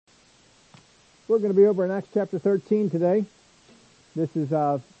We're going to be over in Acts chapter 13 today. This is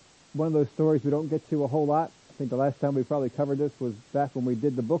one of those stories we don't get to a whole lot. I think the last time we probably covered this was back when we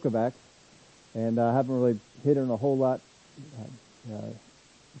did the book of Acts, and I haven't really hit on a whole lot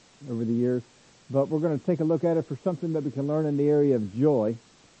over the years. But we're going to take a look at it for something that we can learn in the area of joy.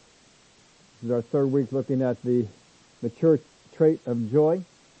 This is our third week looking at the mature trait of joy.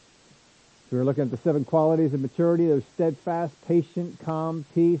 We're looking at the 7 qualities of maturity. There's steadfast, patient, calm,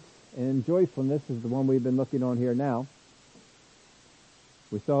 peace, and joyfulness is the one we've been looking on here now.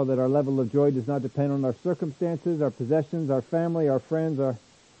 We saw that our level of joy does not depend on our circumstances, our possessions, our family, our friends,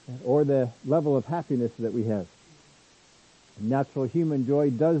 or the level of happiness that we have. Natural human joy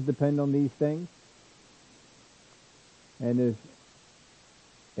does depend on these things and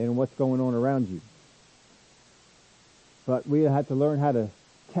what's going on around you. But we have to learn how to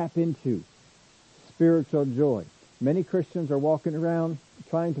tap into spiritual joy. Many Christians are walking around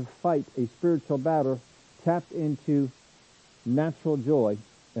trying to fight a spiritual battle, tapped into natural joy,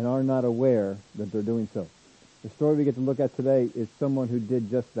 and are not aware that they're doing so. The story we get to look at today is someone who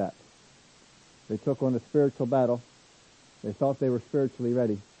did just that. They took on a spiritual battle. They thought they were spiritually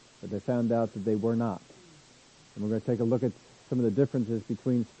ready, but they found out that they were not. And we're going to take a look at some of the differences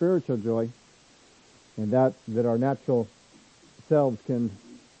between spiritual joy and that our natural selves can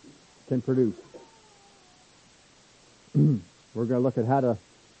produce. We're going to look at how to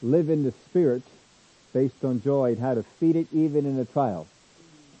live in the Spirit based on joy and how to feed it even in a trial.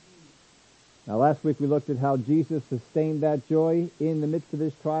 Now, last week we looked at how Jesus sustained that joy in the midst of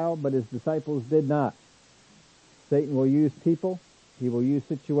his trial, but his disciples did not. Satan will use people. He will use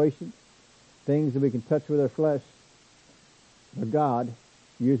situations, things that we can touch with our flesh. But God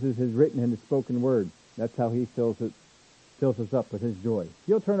uses his written and his spoken word. That's how he fills us up with his joy.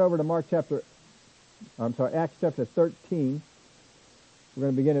 You'll turn over to Acts chapter 13. We're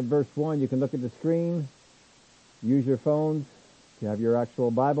going to begin at verse 1. You can look at the screen, use your phones. If you have your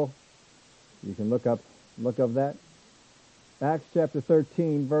actual Bible, you can look up that. Acts chapter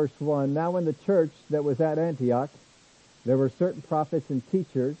 13, verse 1. Now in the church that was at Antioch, there were certain prophets and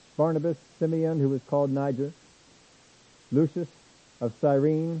teachers, Barnabas, Simeon, who was called Niger, Lucius of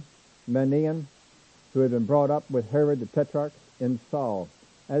Cyrene, Manaen, who had been brought up with Herod the Tetrarch, and Saul.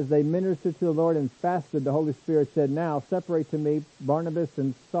 As they ministered to the Lord and fasted, the Holy Spirit said, Now separate to me Barnabas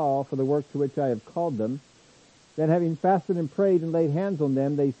and Saul for the work to which I have called them. Then having fasted and prayed and laid hands on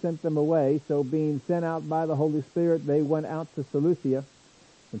them, they sent them away. So being sent out by the Holy Spirit, they went out to Seleucia,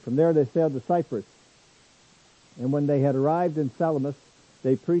 and from there they sailed to Cyprus. And when they had arrived in Salamis,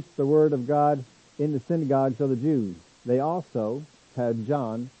 they preached the word of God in the synagogues of the Jews. They also had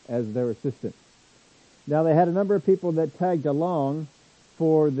John as their assistant. Now they had a number of people that tagged along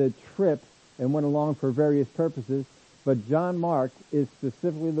for the trip and went along for various purposes, but John Mark is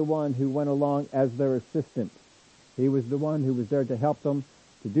specifically the one who went along as their assistant. He was the one who was there to help them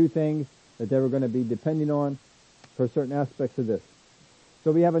to do things that they were going to be depending on for certain aspects of this.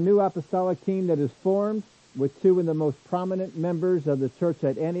 So we have a new apostolic team that is formed with 2 of the most prominent members of the church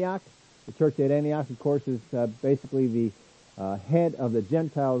at Antioch. The church at Antioch, of course, is basically the head of the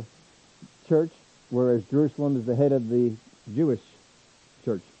Gentiles church, whereas Jerusalem is the head of the Jewish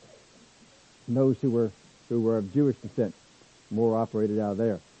church. And those who were of Jewish descent more operated out of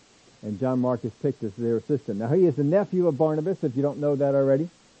there. And John Mark is picked as their assistant. Now he is the nephew of Barnabas, if you don't know that already.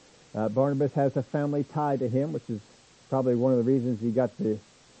 Barnabas has a family tie to him, which is probably one of the reasons he got the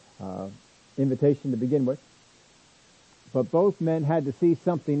invitation to begin with. But both men had to see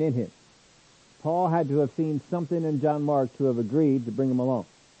something in him. Paul had to have seen something in John Mark to have agreed to bring him along.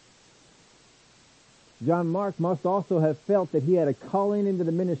 John Mark must also have felt that he had a calling into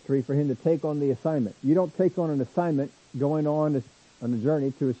the ministry for him to take on the assignment. You don't take on an assignment going on a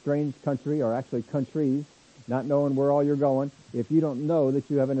journey to a strange country, or actually countries, not knowing where all you're going, if you don't know that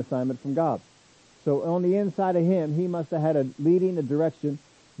you have an assignment from God. So on the inside of him, he must have had a leading, a direction.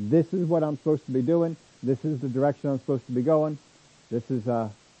 This is what I'm supposed to be doing. This is the direction I'm supposed to be going. This is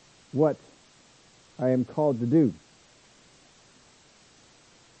what I am called to do.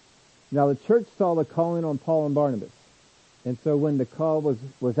 Now the church saw the calling on Paul and Barnabas. And so when the call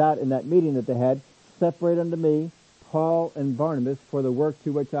was out in that meeting that they had, separate unto me Paul and Barnabas for the work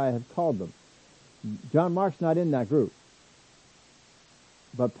to which I have called them. John Mark's not in that group.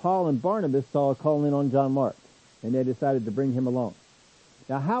 But Paul and Barnabas saw a calling on John Mark, and they decided to bring him along.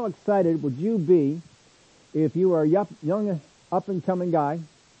 Now how excited would you be if you were a young up-and-coming guy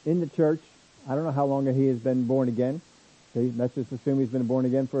in the church? I don't know how long he has been born again. Okay, let's just assume he's been born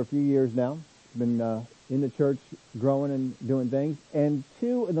again for a few years now. He's been in the church growing and doing things. And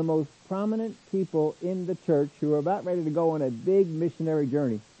 2 of the most prominent people in the church who are about ready to go on a big missionary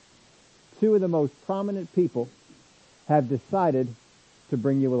journey two of the most prominent people have decided to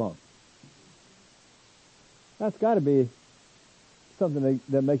bring you along. That's got to be something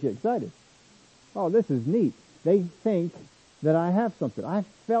that makes you excited. Oh, this is neat. They think that I have something. I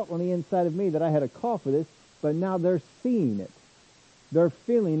felt on the inside of me that I had a call for this, but now they're seeing it. They're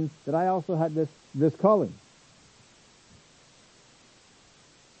feeling that I also had this calling.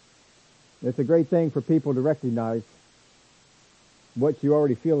 It's a great thing for people to recognize what you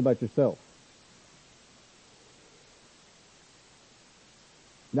already feel about yourself.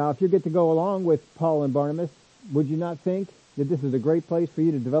 Now, if you get to go along with Paul and Barnabas, would you not think that this is a great place for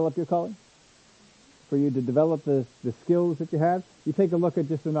you to develop your calling? For you to develop the skills that you have? You take a look at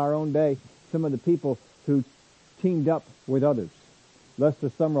just in our own day, some of the people who teamed up with others.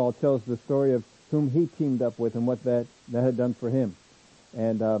 Lester Summerall tells the story of whom he teamed up with and what that had done for him.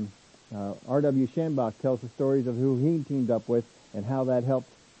 And R.W. Shambach tells the stories of who he teamed up with and how that helped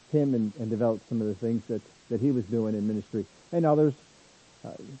him and develop some of the things that he was doing in ministry. And others,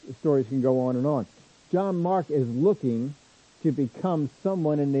 stories can go on and on. John Mark is looking to become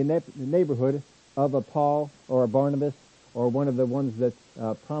someone in the neighborhood of a Paul or a Barnabas or one of the ones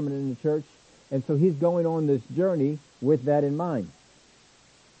that's prominent in the church. And so he's going on this journey with that in mind.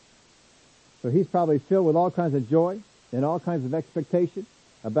 So he's probably filled with all kinds of joy and all kinds of expectation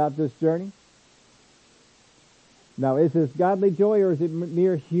about this journey. Now, is this godly joy or is it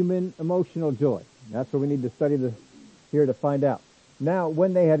mere human emotional joy? That's what we need to study here to find out. Now,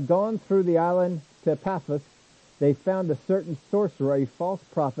 when they had gone through the island to Paphos, they found a certain sorcerer, a false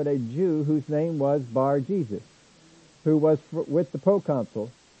prophet, a Jew, whose name was Bar-Jesus, who was with the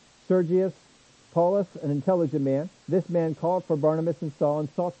proconsul, Sergius Paulus, an intelligent man. This man called for Barnabas and Saul and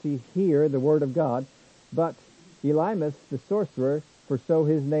sought to hear the word of God. But Elymas, the sorcerer, for so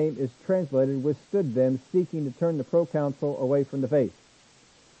his name is translated, withstood them, seeking to turn the proconsul away from the faith.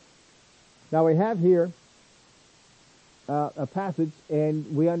 Now we have here a passage,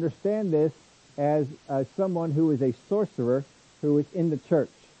 and we understand this as someone who is a sorcerer who is in the church.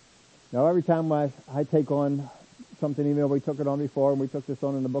 Now every time I take on something, even though we took it on before, and we took this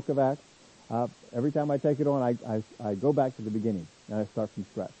on in the book of Acts, every time I take it on, I go back to the beginning, and I start from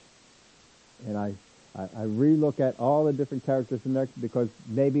scratch. And I re-look at all the different characters in there because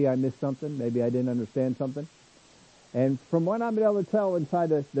maybe I missed something, maybe I didn't understand something. And from what I'm able to tell inside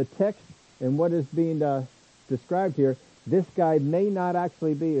the text and what is being described here, this guy may not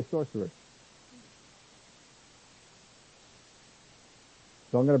actually be a sorcerer.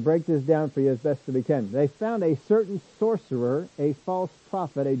 So I'm going to break this down for you as best as we can. They found a certain sorcerer, a false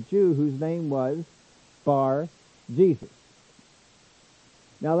prophet, a Jew whose name was Bar-Jesus.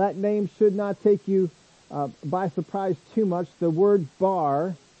 Now that name should not take you by surprise too much. The word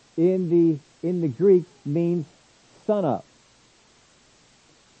bar in the Greek means son of.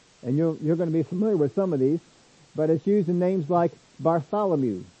 And you're going to be familiar with some of these, but it's used in names like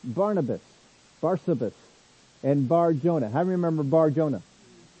Bartholomew, Barnabas, Barsabas, and Bar-Jonah. How do you remember Bar-Jonah?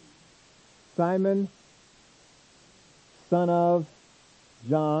 Simon, son of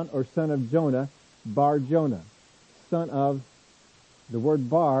John, or son of Jonah, Bar-Jonah, son of. The word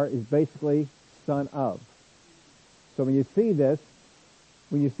bar is basically son of. So when you see this,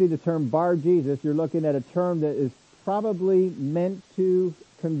 when you see the term Bar-Jesus, you're looking at a term that is probably meant to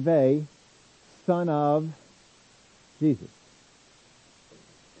convey son of Jesus.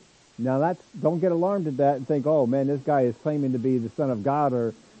 Now don't get alarmed at that and think, oh man, this guy is claiming to be the son of God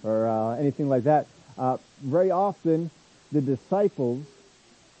or anything like that. Very often, the disciples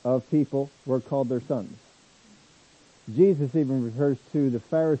of people were called their sons. Jesus even refers to the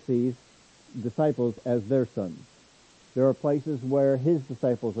Pharisees' disciples as their sons. There are places where his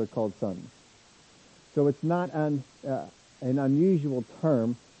disciples are called sons. So it's not an unusual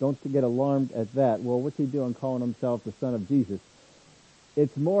term. Don't get alarmed at that. Well, what's he doing calling himself the son of Jesus?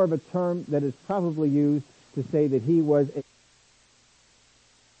 It's more of a term that is probably used to say that he was a...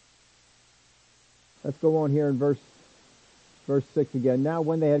 Let's go on here in verse 6 again. Now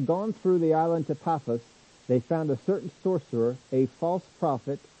when they had gone through the island to Paphos, they found a certain sorcerer, a false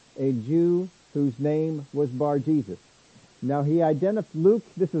prophet, a Jew whose name was Bar-Jesus. Now he identified Luke,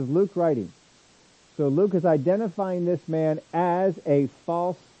 this is Luke writing. So Luke is identifying this man as a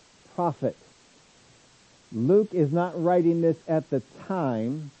false prophet. Luke is not writing this at the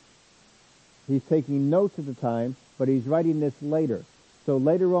time. He's taking notes at the time, but he's writing this later. So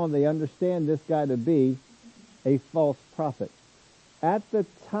later on they understand this guy to be a false prophet. At the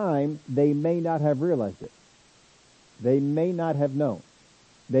time, they may not have realized it. They may not have known.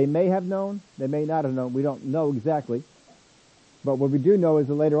 They may have known, they may not have known. We don't know exactly. But what we do know is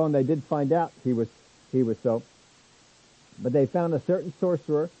that later on they did find out he was so. But they found a certain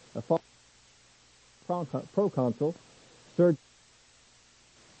sorcerer, a false proconsul, search.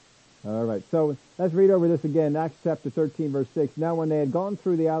 All right, so let's read over this again. Acts chapter 13, verse 6. Now when they had gone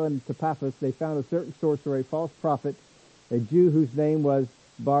through the island of Paphos, they found a certain sorcerer, a false prophet, a Jew whose name was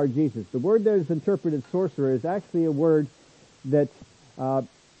Bar Jesus. The word that is interpreted sorcerer is actually a word that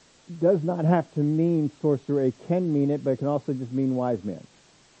does not have to mean sorcerer. It can mean it, but it can also just mean wise man.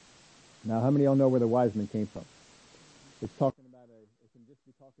 Now, how many of y'all know where the wise man came from? It's talking about it can just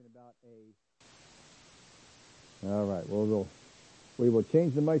be talking about all right, well, we will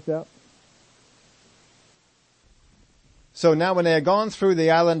change the mics out. So now when they had gone through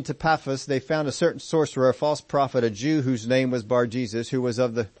the island to Paphos, they found a certain sorcerer, a false prophet, a Jew whose name was Bar Jesus, who was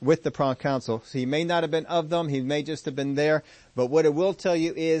with the proconsul. So he may not have been of them, he may just have been there, but what it will tell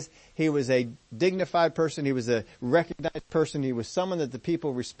you is he was a dignified person, he was a recognized person, he was someone that the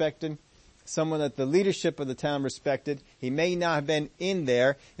people respected, someone that the leadership of the town respected. He may not have been in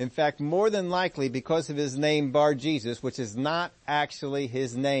there. In fact, more than likely because of his name Bar Jesus, which is not actually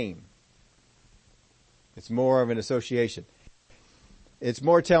his name. It's more of an association. It's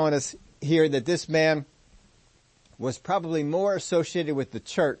more telling us here that this man was probably more associated with the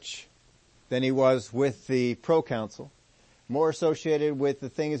church than he was with the proconsul. More associated with the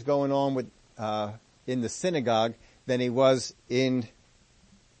things going on with in the synagogue than he was in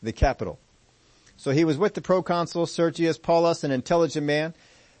the capital. So he was with the proconsul Sergius Paulus, an intelligent man.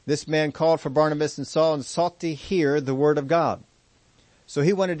 This man called for Barnabas and Saul and sought to hear the word of God. So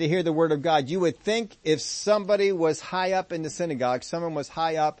he wanted to hear the word of God. You would think if somebody was high up in the synagogue, someone was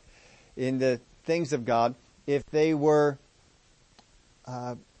high up in the things of God, if they were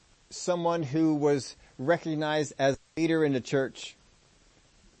someone who was recognized as a leader in the church,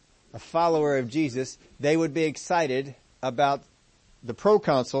 a follower of Jesus, they would be excited about the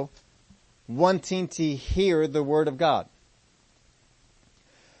proconsul wanting to hear the word of God.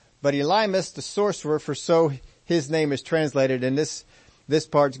 But Elymas, the sorcerer, for so his name is translated, and this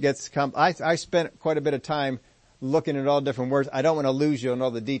part gets I spent quite a bit of time looking at all different words. I don't want to lose you on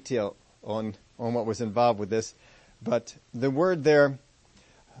all the detail on what was involved with this, but the word there,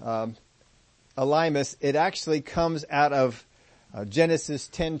 Elymas, it actually comes out of Genesis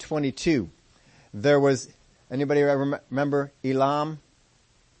 10:22. There was, anybody remember Elam?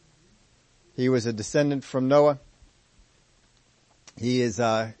 He was a descendant from Noah. He was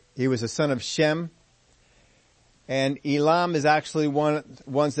a son of Shem. And Elam is actually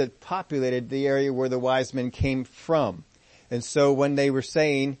ones that populated the area where the wise men came from. And so when they were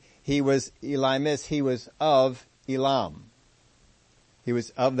saying he was Elymas, he was of Elam. He was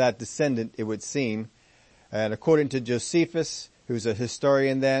of that descendant, it would seem. And according to Josephus, who's a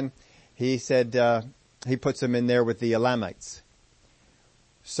historian then, he said, he puts him in there with the Elamites.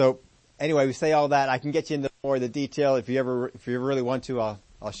 So anyway, we say all that. I can get you into more of the detail if you really want to.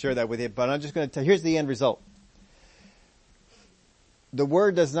 I'll share that with you. But I'm just going to tell. Here's the end result. The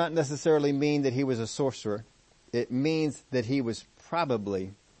word does not necessarily mean that he was a sorcerer. It means that he was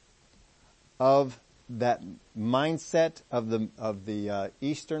probably of that mindset of the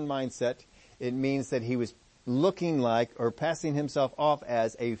Eastern mindset. It means that he was looking like or passing himself off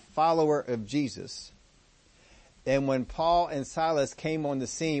as a follower of Jesus. And when Paul and Silas came on the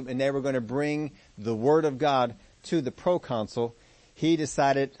scene and they were going to bring the word of God to the proconsul, he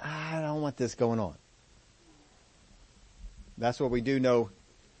decided, I don't want this going on. That's what we do know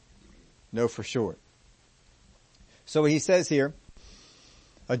for sure. So he says here,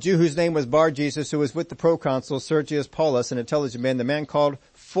 a Jew whose name was Bar Jesus, who was with the proconsul Sergius Paulus, an intelligent man, the man called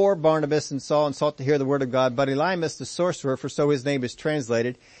for Barnabas and Saul and sought to hear the word of God. But Elymas, the sorcerer, for so his name is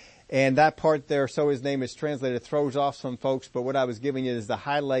translated, and that part there, so his name is translated, throws off some folks, but what I was giving you is the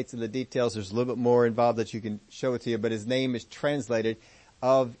highlights and the details. There's a little bit more involved that you can show it to you, but his name is translated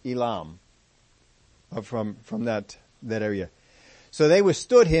of Elam, from that area. So they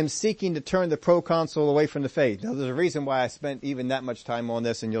withstood him, seeking to turn the proconsul away from the faith. Now there's a reason why I spent even that much time on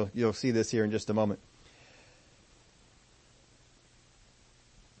this, and you'll see this here in just a moment.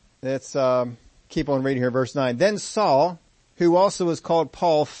 Let's keep on reading here, verse 9. Then Saul, who also was called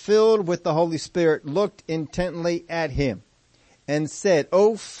Paul, filled with the Holy Spirit, looked intently at him and said,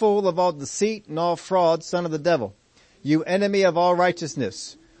 O full of all deceit and all fraud, son of the devil, you enemy of all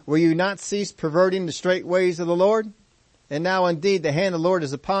righteousness, will you not cease perverting the straight ways of the Lord? And now indeed the hand of the Lord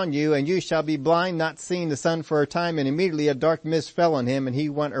is upon you, and you shall be blind, not seeing the sun for a time. And immediately a dark mist fell on him, and he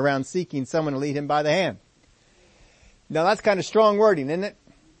went around seeking someone to lead him by the hand. Now that's kind of strong wording, isn't it?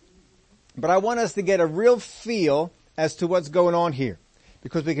 But I want us to get a real feel as to what's going on here,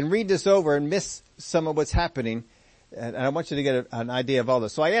 because we can read this over and miss some of what's happening. And I want you to get an idea of all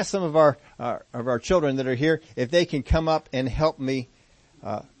this. So I asked some of our children that are here if they can come up and help me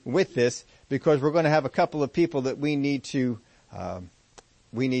with this, because we're going to have a couple of people that we need to, who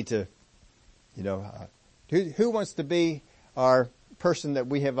wants to be our person that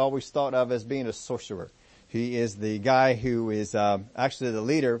we have always thought of as being a sorcerer? He is the guy who is actually the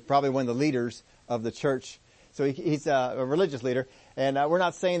leader, probably one of the leaders of the church. So he's a religious leader, and we're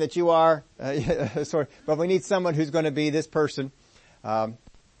not saying that you are, but we need someone who's going to be this person. All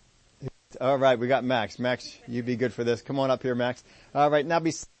right, we got Max. Max, you'd be good for this. Come on up here, Max. All right, now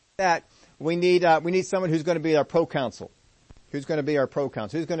besides that, we need someone who's going to be our proconsul. Who's going to be our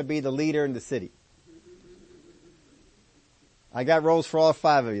proconsul? Who's going to be the leader in the city? I got roles for all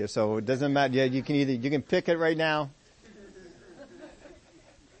 5 of you, so it doesn't matter. Yeah, you can pick it right now.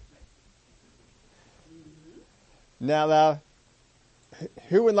 Now,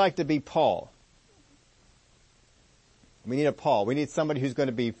 who would like to be Paul? We need a Paul. We need somebody who's going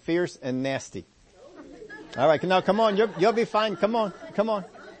to be fierce and nasty. All right, now come on, you'll be fine. Come on.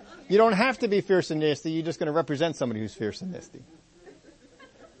 You don't have to be fierce and nasty. You're just going to represent somebody who's fierce and nasty.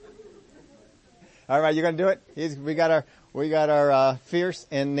 All right, you're going to do it. We got our fierce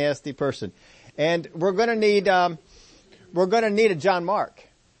and nasty person, and we're going to need a John Mark,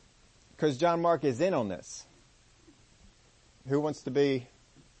 because John Mark is in on this. Who wants to be?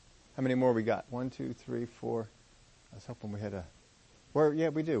 How many more we got? 1, 2, 3, 4. I was hoping we had a. Where? Yeah,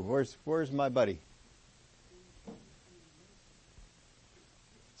 we do. Where's my buddy?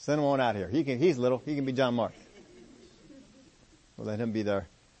 Send him on out here. He's little. He can be John Mark. We'll let him be there.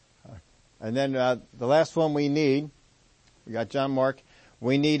 And then the last one we got John Mark.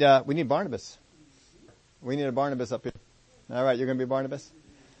 We need Barnabas. We need a Barnabas up here. All right, you're going to be Barnabas.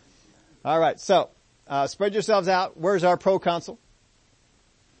 All right, so spread yourselves out. Where's our proconsul?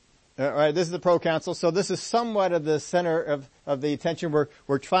 All right, this is the proconsul. So this is somewhat of the center of the attention.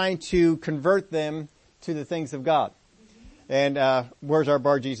 We're trying to convert them to the things of God. And where's our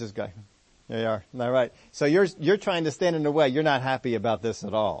Bar Jesus guy? There you are. All right. So you're trying to stand in the way. You're not happy about this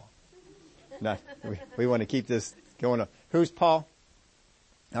at all. No, we want to keep this going on. Who's Paul?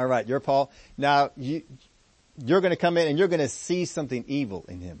 All right, you're Paul. Now you're going to come in and you're going to see something evil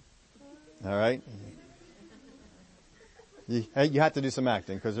in him. All right. You have to do some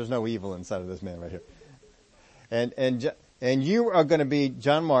acting, because there's no evil inside of this man right here. And you are going to be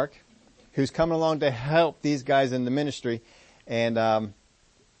John Mark, who's coming along to help these guys in the ministry. And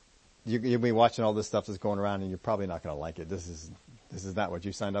you'll be watching all this stuff that's going around, and you're probably not going to like it. This is not what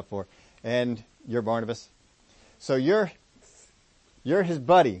you signed up for. And you're Barnabas. So you're his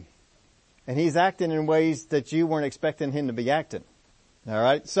buddy, and he's acting in ways that you weren't expecting him to be acting. All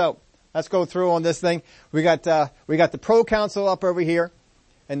right. So let's go through on this thing. We got the proconsul up over here,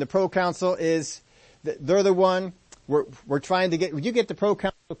 and the proconsul is they're the one we're trying to get. When you get the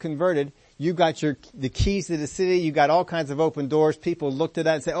proconsul converted, you got the keys to the city. You got all kinds of open doors. People look to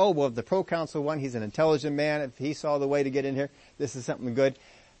that and say, "Oh, well, if the proconsul one, he's an intelligent man. If he saw the way to get in here, this is something good.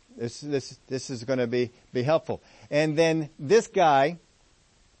 This is going to be helpful." And then this guy,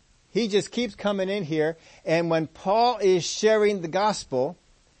 he just keeps coming in here. And when Paul is sharing the gospel,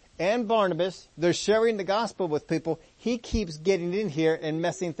 and Barnabas, they're sharing the gospel with people, he keeps getting in here and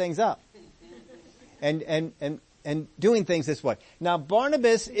messing things up. And doing things this way. Now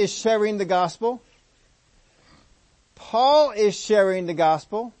Barnabas is sharing the gospel. Paul is sharing the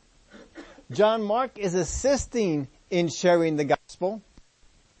gospel. John Mark is assisting in sharing the gospel.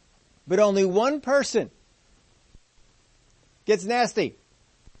 But only one person gets nasty.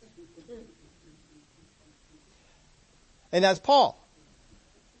 And that's Paul.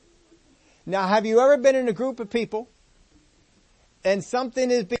 Now, have you ever been in a group of people and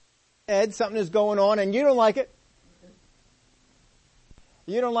something is being said, something is going on, and you don't like it?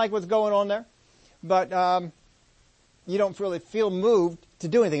 You don't like what's going on there, but you don't really feel moved to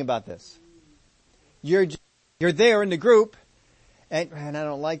do anything about this. You're there in the group, and I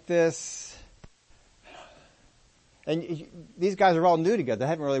don't like this. And these guys are all new together. They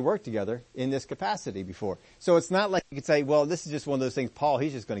haven't really worked together in this capacity before. So it's not like you could say, well, this is just one of those things, Paul,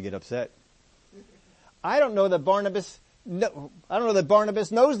 he's just going to get upset. I don't know that Barnabas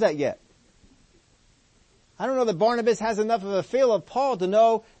knows that yet. I don't know that Barnabas has enough of a feel of Paul to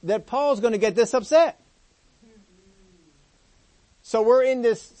know that Paul's going to get this upset. So we're in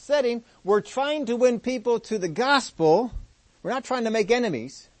this setting. We're trying to win people to the gospel. We're not trying to make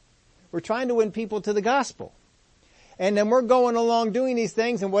enemies. We're trying to win people to the gospel. And then we're going along doing these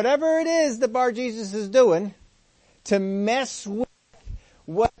things, and whatever it is that Bar Jesus is doing to mess with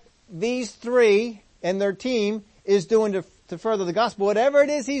what these three and their team is doing to further the gospel, whatever it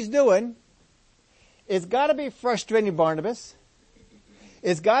is he's doing, it's got to be frustrating Barnabas.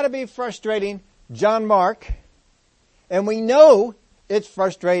 It's got to be frustrating John Mark. And we know It's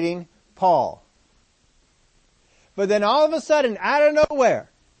frustrating Paul. But then all of a sudden, out of nowhere,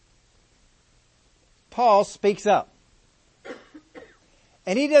 Paul speaks up.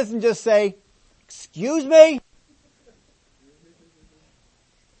 And he doesn't just say, "Excuse me,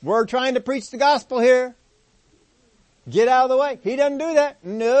 we're trying to preach the gospel here. Get out of the way." He doesn't do that.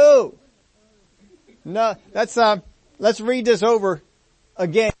 No. Let's read this over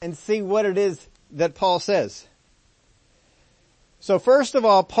again and see what it is that Paul says. So first of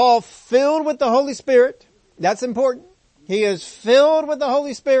all, Paul, filled with the Holy Spirit, that's important. He is filled with the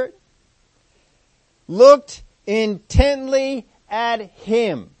Holy Spirit, looked intently at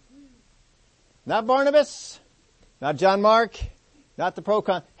him. Not Barnabas, not John Mark, not the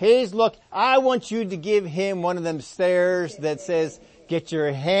procon. I want you to give him one of them stares that says, "Get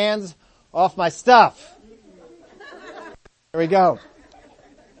your hands off my stuff." There we go.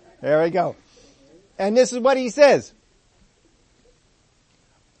 There we go. And this is what he says.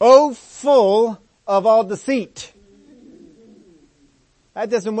 "Oh, full of all deceit." That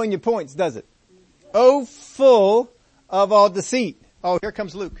doesn't win you points, does it? "Oh, full of all deceit." Oh, here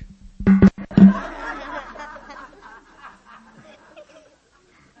comes Luke.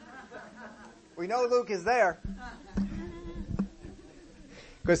 We know Luke is there.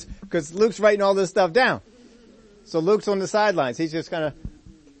 Because Luke's writing all this stuff down. So Luke's on the sidelines. He's just kind of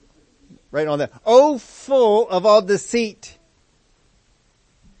writing on that. "Oh, full of all deceit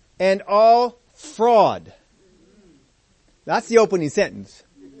and all fraud." That's the opening sentence.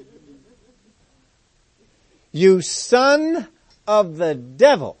 "You son of the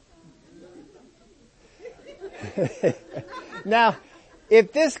devil." Now,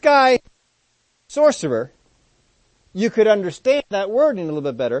 if this guy, sorcerer, you could understand that wording a little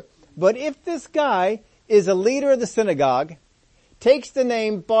bit better. But if this guy is a leader of the synagogue, takes the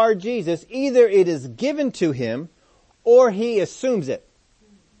name Bar Jesus, either it is given to him or he assumes it.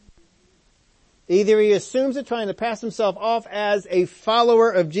 Either he assumes it, trying to pass himself off as a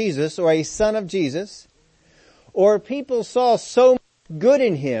follower of Jesus or a son of Jesus, or people saw so much good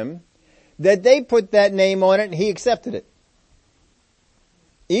in him that they put that name on it and he accepted it.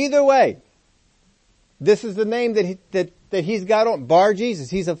 Either way, this is the name that he's got on, Bar Jesus.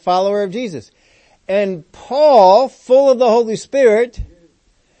 He's a follower of Jesus. And Paul, full of the Holy Spirit,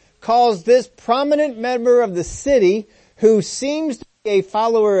 calls this prominent member of the city who seems to be a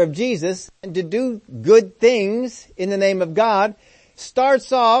follower of Jesus and to do good things in the name of God,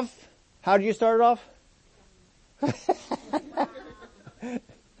 starts off, how do you start it off?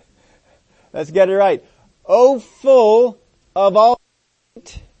 Let's get it right. "Oh, full of all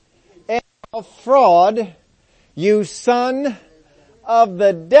and all fraud, you son of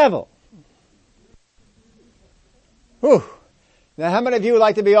the devil." Whew. Now, how many of you would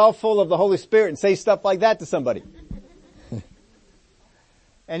like to be all full of the Holy Spirit and say stuff like that to somebody?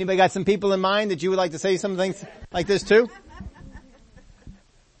 Anybody got some people in mind that you would like to say some things like this to?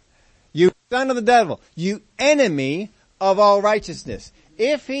 "You son of the devil, you enemy of all righteousness."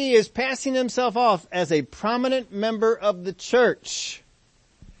 If he is passing himself off as a prominent member of the church,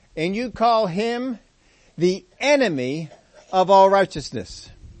 and you call him the enemy of all righteousness,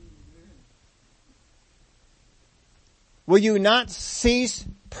 will you not cease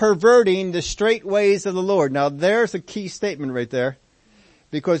perverting the straight ways of the Lord? Now there's a key statement right there.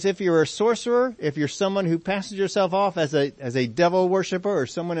 Because if you're a sorcerer, if you're someone who passes yourself off as a devil worshiper or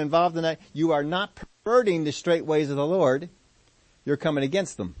someone involved in that, you are not perverting the straight ways of the Lord. You're coming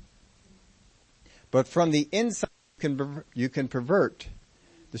against them. But from the inside, you can pervert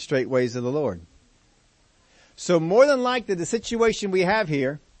the straight ways of the Lord. So more than likely, the situation we have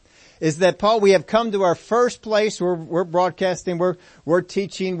here is that, Paul, we have come to our first place where we're broadcasting, we're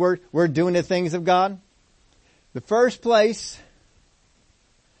teaching, we're doing the things of God. The first place,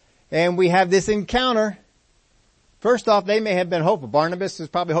 and we have this encounter. First off, they may have been hopeful. Barnabas is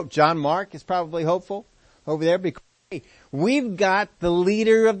probably hopeful. John Mark is probably hopeful over there because hey, we've got the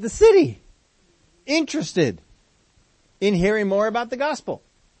leader of the city interested in hearing more about the gospel.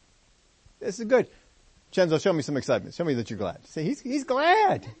 This is good. Chenzo, show me some excitement. Show me that you're glad. See, he's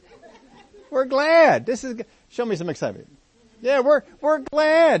glad. We're glad. Show me some excitement. Yeah, we're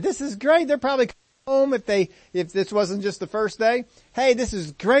glad. This is great. They're probably home if this wasn't just the first day. Hey, this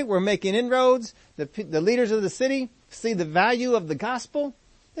is great. We're making inroads. The leaders of the city see the value of the gospel.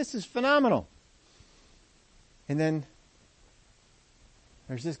 This is phenomenal. And then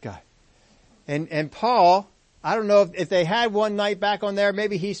there's this guy. And Paul, I don't know if they had one night back on there,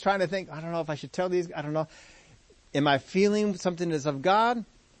 maybe he's trying to think, I don't know if I should tell these, I don't know. Am I feeling something that's of God?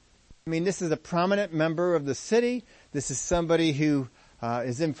 I mean, this is a prominent member of the city. This is somebody who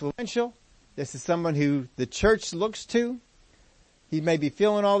is influential. This is someone who the church looks to. he may be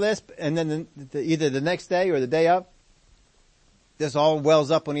feeling all this, and then either the next day or the day up, this all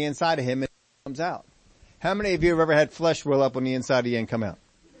wells up on the inside of him and comes out. How many of you have ever had flesh well up on the inside of you and come out?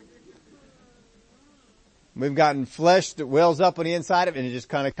 We've gotten flesh that wells up on the inside of it and it just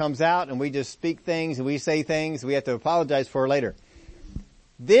kind of comes out, and we just speak things and we say things we have to apologize for later.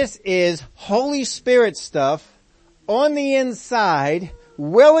 This is Holy Spirit stuff on the inside,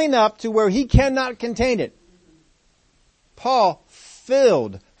 welling up to where he cannot contain it. Paul,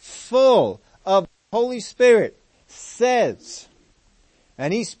 full of the Holy Spirit, says,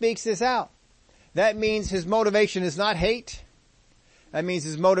 and he speaks this out. That means his motivation is not hate. That means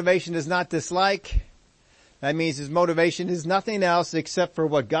his motivation is not dislike. That means his motivation is nothing else except for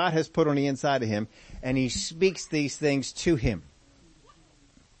what God has put on the inside of him, and he speaks these things to him.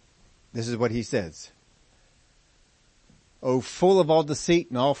 This is what he says. O full of all deceit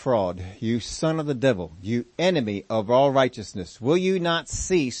and all fraud, you son of the devil, you enemy of all righteousness, will you not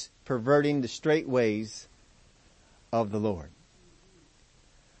cease perverting the straight ways of the Lord?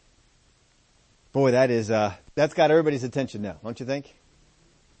 Boy, that's got everybody's attention now, don't you think?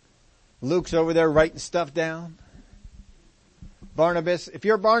 Luke's over there writing stuff down. Barnabas, if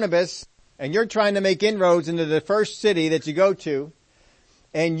you're Barnabas and you're trying to make inroads into the first city that you go to,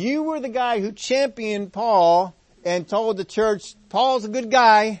 and you were the guy who championed Paul and told the church, Paul's a good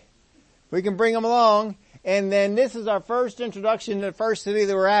guy, we can bring him along, and then this is our first introduction to the first city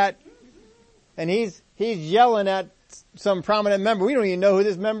that we're at, and he's yelling at some prominent member. We don't even know who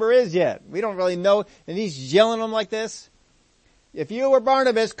this member is yet. We don't really know, and he's yelling at them like this. If you were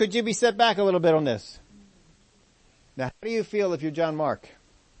Barnabas, could you be set back a little bit on this? Now, how do you feel if you're John Mark?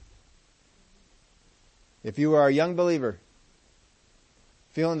 If you are a young believer,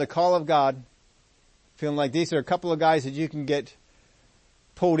 feeling the call of God, feeling like these are a couple of guys that you can get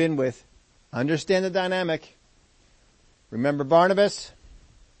pulled in with, understand the dynamic. Remember Barnabas?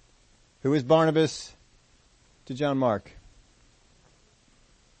 Who is Barnabas to John Mark?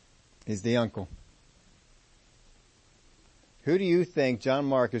 He's the uncle. Who do you think John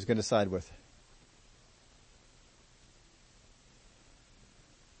Mark is going to side with?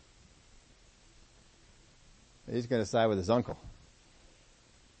 He's going to side with his uncle.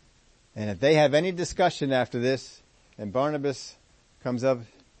 And if they have any discussion after this, and Barnabas comes up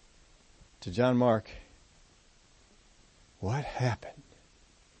to John Mark, what happened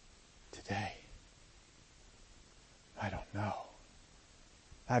today? I don't know.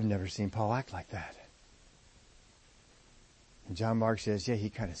 I've never seen Paul act like that. And John Mark says, yeah, he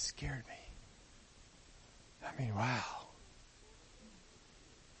kind of scared me. I mean, wow.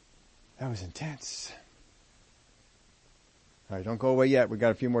 That was intense. All right, don't go away yet. We've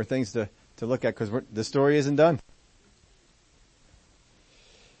got a few more things to look at because the story isn't done.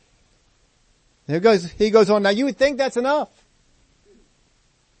 He goes on. Now you would think that's enough.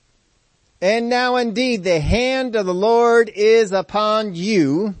 And now indeed the hand of the Lord is upon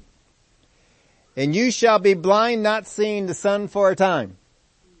you, and you shall be blind, not seeing the sun for a time.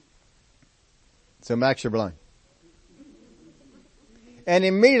 So Max, you're blind. And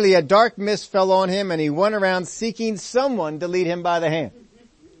immediately a dark mist fell on him, and he went around seeking someone to lead him by the hand.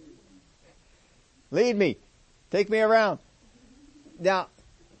 Lead me. Take me around. Now,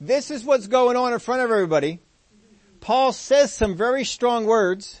 this is what's going on in front of everybody. Paul says some very strong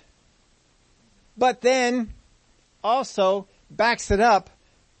words, but then also backs it up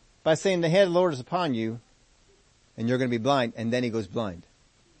by saying the hand of the Lord is upon you, and you're going to be blind. And then he goes blind.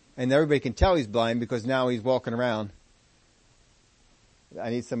 And everybody can tell he's blind because now he's walking around. I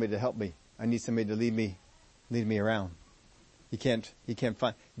need somebody to help me. I need somebody to lead me around. He can't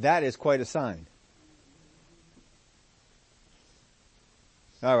find. That is quite a sign.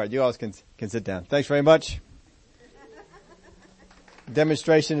 All right, you all can sit down. Thanks very much.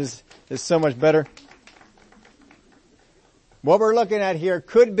 Demonstration is so much better. What we're looking at here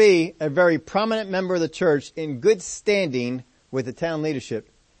could be a very prominent member of the church in good standing with the town leadership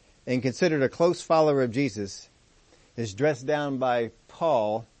and considered a close follower of Jesus, is dressed down by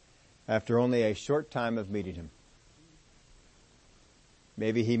Paul after only a short time of meeting him.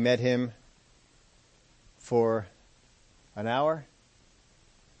 Maybe he met him for an hour,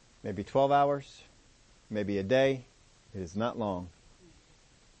 maybe 12 hours, maybe a day. It is not long.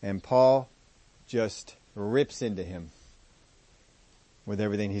 And Paul just rips into him with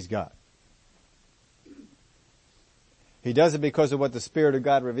everything he's got. He does it because of what the Spirit of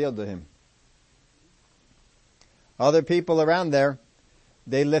God revealed to him. Other people around there,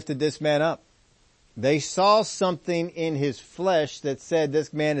 they lifted this man up. They saw something in his flesh that said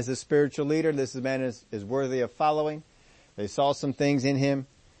this man is a spiritual leader. This man is worthy of following. They saw some things in him.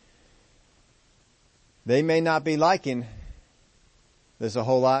 They may not be liking There's a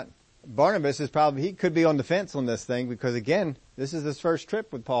whole lot. Barnabas he could be on the fence on this thing because again, this is his first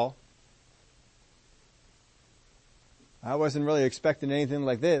trip with Paul. I wasn't really expecting anything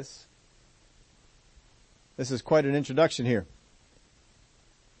like this. This is quite an introduction here.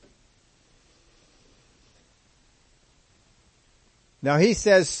 Now he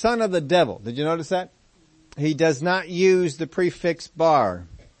says son of the devil. Did you notice that? He does not use the prefix bar.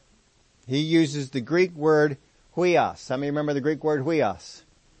 He uses the Greek word huios. How many remember the Greek word huios?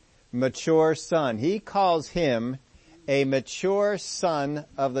 Mature son. He calls him a mature son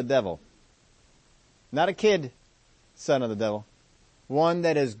of the devil. Not a kid son of the devil. One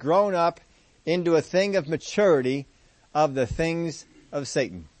that has grown up into a thing of maturity of the things of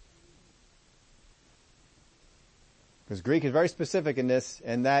Satan. Because Greek is very specific in this,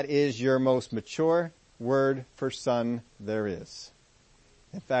 and that is your most mature word for son there is.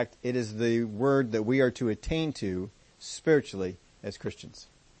 In fact, it is the word that we are to attain to spiritually as Christians.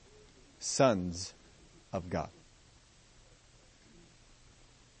 Sons of God.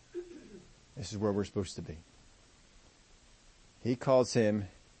 This is where we're supposed to be. He calls him,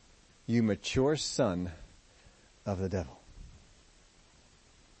 you mature son of the devil.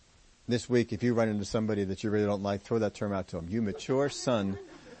 This week, if you run into somebody that you really don't like, throw that term out to them. You mature son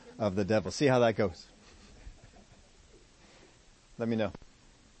of the devil. See how that goes. Let me know.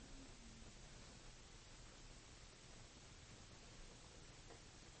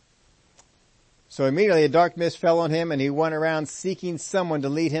 So immediately a dark mist fell on him and he went around seeking someone to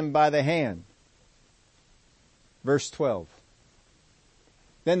lead him by the hand. Verse 12.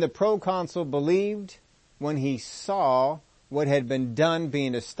 Then the proconsul believed when he saw what had been done,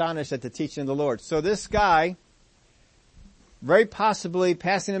 being astonished at the teaching of the Lord. So this guy, very possibly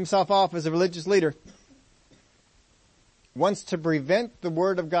passing himself off as a religious leader, wants to prevent the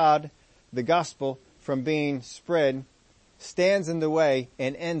word of God, the gospel, from being spread, stands in the way,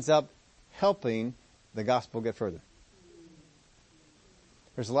 and ends up helping the gospel get further.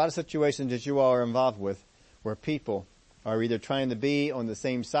 There's a lot of situations that you all are involved with where people are either trying to be on the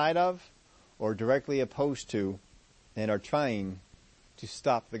same side of or directly opposed to and are trying to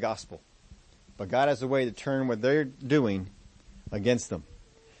stop the gospel. But God has a way to turn what they're doing against them.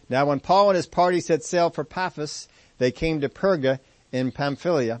 Now when Paul and his party set sail for Paphos, they came to Perga in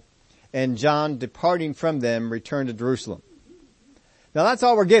Pamphylia, and John, departing from them, returned to Jerusalem. Now that's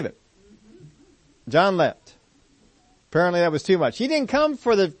all we're given. John left. Apparently that was too much. He didn't come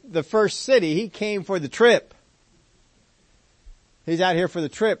for the first city. He came for the trip. He's out here for the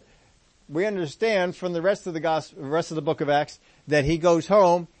trip. We understand from the rest of the book of Acts that he goes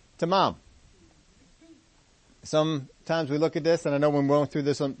home to mom. Sometimes we look at this, and I know when we're going through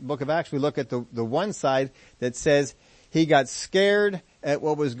this book of Acts, we look at the one side that says he got scared at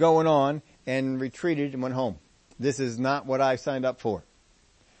what was going on and retreated and went home. This is not what I signed up for.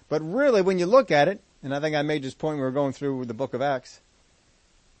 But really, when you look at it, and I think I made this point when we were going through the book of Acts,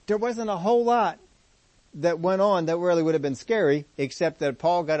 there wasn't a whole lot that went on that really would have been scary, except that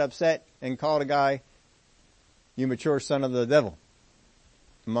Paul got upset and called a guy, you mature son of the devil,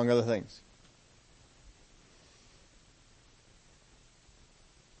 among other things.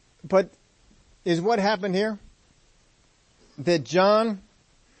 But is what happened here that John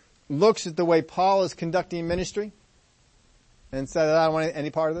looks at the way Paul is conducting ministry and said, I don't want any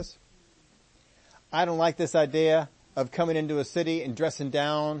part of this. I don't like this idea of coming into a city and dressing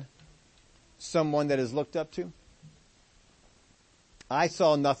down someone that is looked up to. I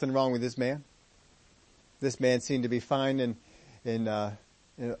saw nothing wrong with this man. This man seemed to be fine and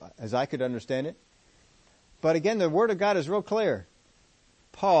as I could understand it. But again, the Word of God is real clear.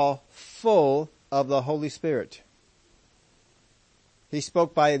 Paul, full of the Holy Spirit. He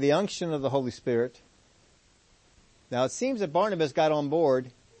spoke by the unction of the Holy Spirit. Now it seems that Barnabas got on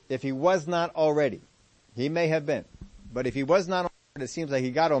board if he was not already. He may have been. But if he was not on board, it seems like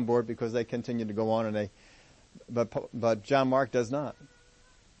he got on board because they continued to go on but John Mark does not.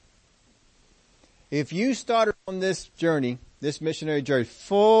 If you started on this journey, this missionary journey,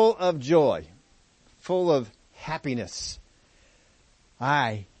 full of joy, full of happiness,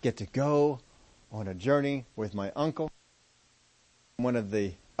 I get to go on a journey with my uncle, one of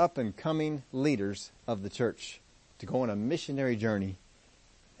the up and coming leaders of the church, to go on a missionary journey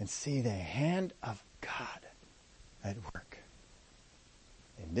and see the hand of God at work.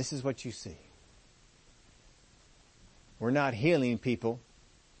 And this is what you see. We're not healing people,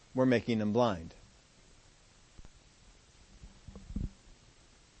 we're making them blind.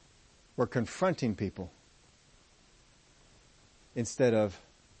 We're confronting people instead of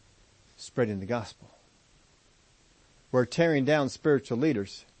spreading the gospel. We're tearing down spiritual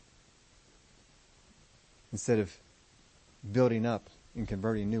leaders instead of building up and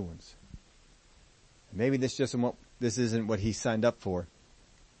converting new ones. Maybe this isn't what he signed up for.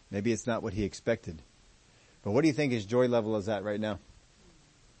 Maybe it's not what he expected. But what do you think his joy level is at right now?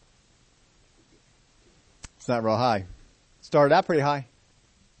 It's not real high. Started out pretty high.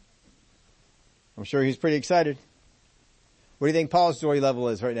 I'm sure he's pretty excited. What do you think Paul's joy level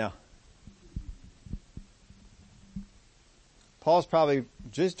is right now? Paul's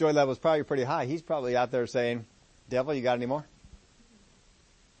his joy level is probably pretty high. He's probably out there saying, devil, you got any more?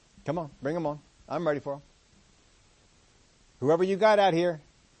 Come on, bring them on. I'm ready for them. Whoever you got out here,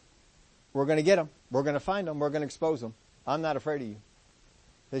 we're going to get them. We're going to find them. We're going to expose them. I'm not afraid of you.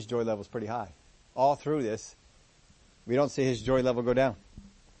 His joy level is pretty high. All through this, we don't see his joy level go down.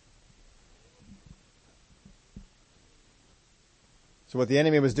 So what the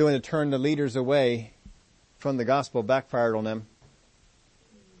enemy was doing to turn the leaders away from the gospel backfired on them.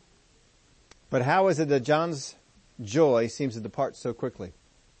 But how is it that John's joy seems to depart so quickly?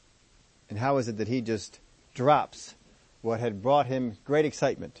 And how is it that he just drops what had brought him great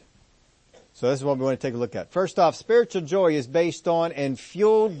excitement? So this is what we want to take a look at. First off, spiritual joy is based on and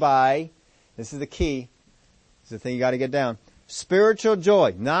fueled by, this is the key, this is the thing you got to get down, spiritual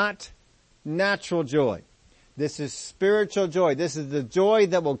joy, not natural joy. This is spiritual joy. This is the joy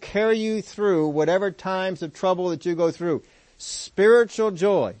that will carry you through whatever times of trouble that you go through. Spiritual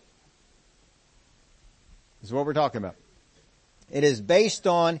joy is what we're talking about. It is based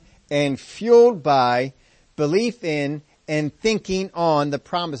on and fueled by belief in and thinking on the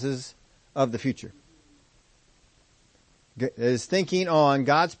promises of the future. It is thinking on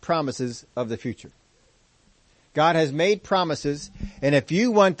God's promises of the future. God has made promises, and if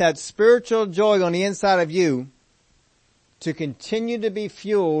you want that spiritual joy on the inside of you to continue to be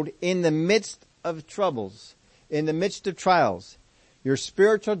fueled in the midst of troubles, in the midst of trials, your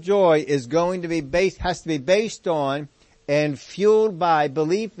spiritual joy is has to be based on and fueled by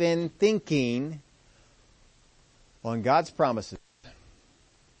belief in thinking on God's promises.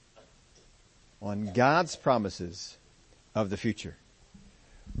 On God's promises of the future.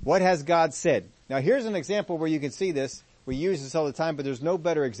 What has God said? Now here's an example where you can see this. We use this all the time, but there's no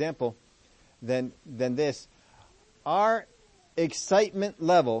better example than this. Our excitement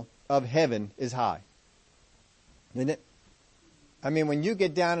level of heaven is high. Isn't it? I mean, when you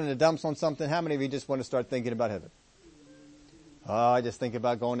get down in the dumps on something, how many of you just want to start thinking about heaven? Oh, I just think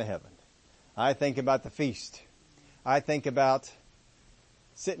about going to heaven. I think about the feast. I think about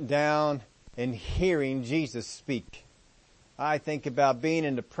sitting down and hearing Jesus speak. I think about being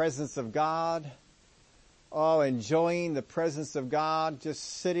in the presence of God. Oh, enjoying the presence of God,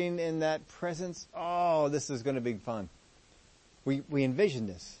 just sitting in that presence. Oh, this is going to be fun. We envision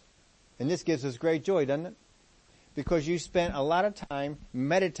this. And this gives us great joy, doesn't it? Because you spent a lot of time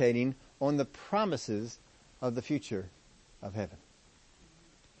meditating on the promises of the future of heaven.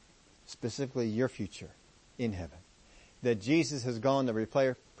 Specifically your future in heaven. That Jesus has gone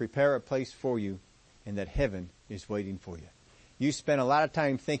to prepare a place for you, and that heaven is waiting for you. You spent a lot of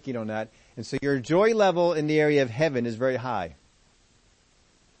time thinking on that, and so your joy level in the area of heaven is very high.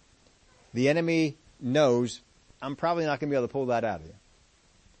 The enemy knows, I'm probably not going to be able to pull that out of you.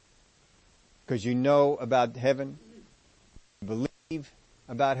 Because you know about heaven, you believe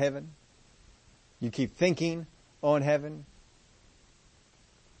about heaven, you keep thinking on heaven,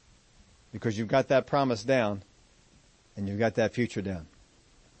 because you've got that promise down, and you've got that future down.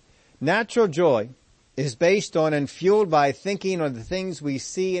 Natural joy is based on and fueled by thinking on the things we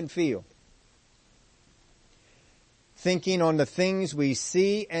see and feel. Thinking on the things we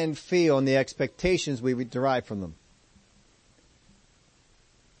see and feel and the expectations we derive from them.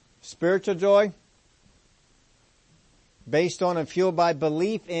 Spiritual joy, based on and fueled by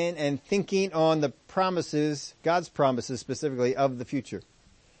belief in and thinking on the promises, God's promises specifically, of the future.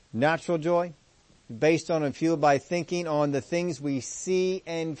 Natural joy, based on and fueled by thinking on the things we see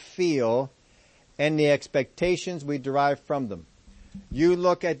and feel and the expectations we derive from them. You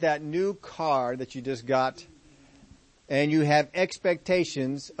look at that new car that you just got, and you have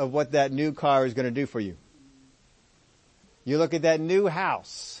expectations of what that new car is going to do for you. You look at that new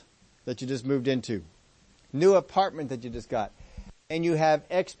house that you just moved into, new apartment that you just got, and you have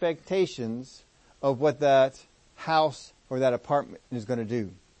expectations of what that house or that apartment is going to do.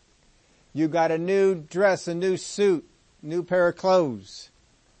 You got a new dress, a new suit, new pair of clothes,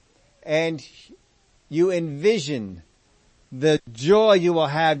 and you envision the joy you will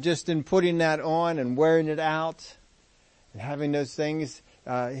have just in putting that on and wearing it out and having those things,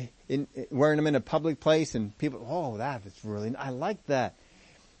 wearing them in a public place, and people, oh, that is really, I like that.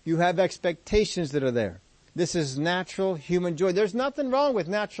 You have expectations that are there. This is natural human joy. There's nothing wrong with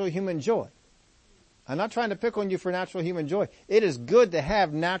natural human joy. I'm not trying to pick on you for natural human joy. It is good to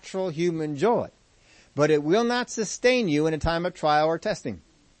have natural human joy, but it will not sustain you in a time of trial or testing.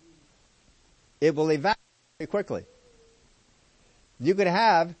 It will evaporate quickly. You could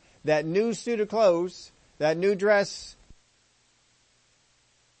have that new suit of clothes, that new dress,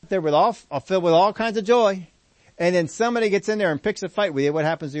 there with all filled with all kinds of joy, and then somebody gets in there and picks a fight with you. What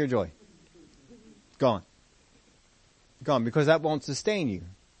happens to your joy? Gone. Gone, because that won't sustain you.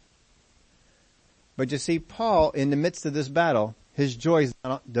 But you see, Paul, in the midst of this battle, his joy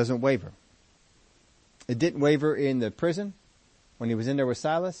doesn't waver. It didn't waver in the prison when he was in there with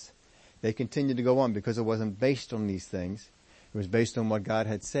Silas. They continued to go on because it wasn't based on these things. It was based on what God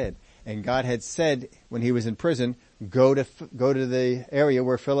had said. And God had said when he was in prison, go to the area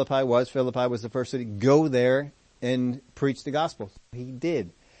where Philippi was. Philippi was the first city. Go there and preach the gospel. He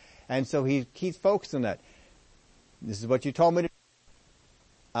did. And so he's focused on that. This is what you told me to do.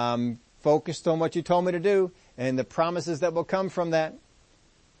 I'm focused on what you told me to do and the promises that will come from that.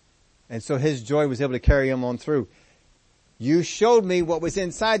 And so his joy was able to carry him on through. You showed me what was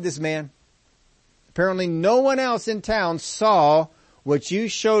inside this man. Apparently no one else in town saw what you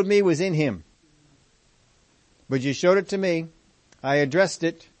showed me was in him. But you showed it to me. I addressed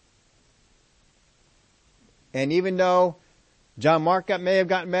it. And even though John Mark may have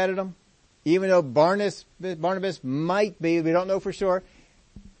gotten mad at him, even though Barnabas might be, we don't know for sure,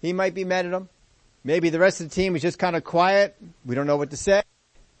 he might be mad at him. Maybe the rest of the team was just kind of quiet. We don't know what to say.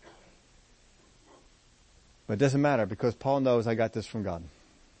 But it doesn't matter because Paul knows I got this from God.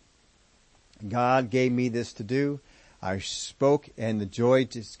 God gave me this to do. I spoke and the joy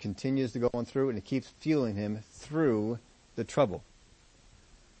just continues to go on through and it keeps fueling him through the trouble.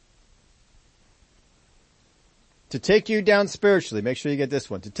 To take you down spiritually, make sure you get this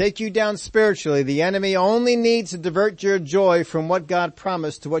one. To take you down spiritually, the enemy only needs to divert your joy from what God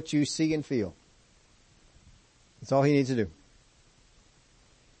promised to what you see and feel. That's all he needs to do.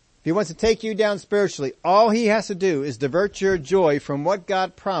 If he wants to take you down spiritually, all he has to do is divert your joy from what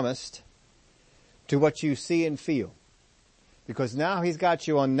God promised to what you see and feel. Because now he's got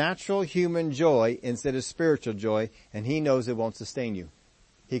you on natural human joy instead of spiritual joy, and he knows it won't sustain you.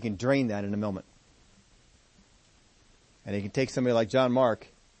 He can drain that in a moment. And he can take somebody like John Mark,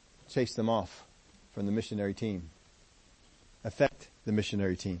 chase them off from the missionary team. Affect the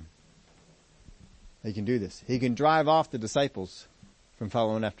missionary team. He can do this. He can drive off the disciples from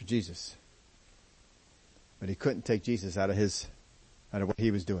following after Jesus. But he couldn't take Jesus out of what he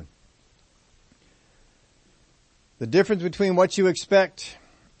was doing. The difference between what you expect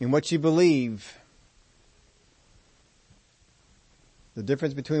and what you believe. The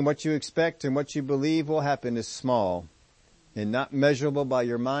difference between what you expect and what you believe will happen is small and not measurable by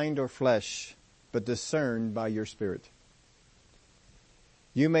your mind or flesh, but discerned by your spirit.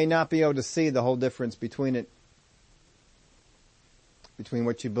 You may not be able to see the whole difference between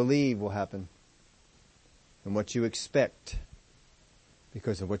what you believe will happen and what you expect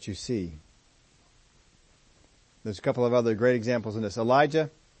because of what you see. There's a couple of other great examples in this. Elijah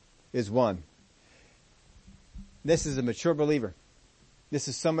is one. This is a mature believer. This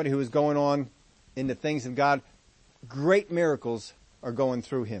is somebody who is going on in the things of God. Great miracles are going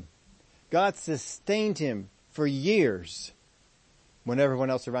through him. God sustained him for years when everyone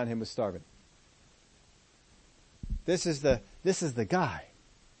else around him was starving. This is the guy.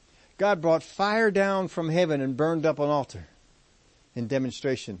 God brought fire down from heaven and burned up an altar in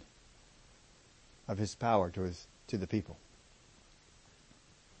demonstration of his power to the people.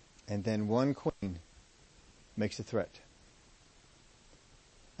 And then one queen makes a threat.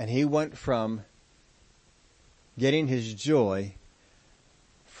 And he went from getting his joy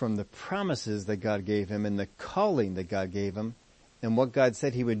from the promises that God gave him and the calling that God gave him and what God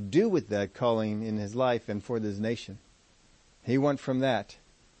said he would do with that calling in his life and for this nation. He went from that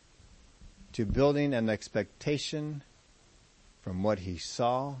to building an expectation from what he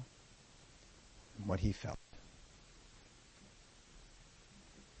saw and what he felt.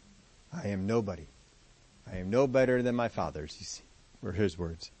 I am nobody. I am no better than my fathers, were his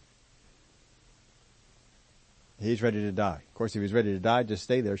words. He's ready to die. Of course, if he's ready to die, just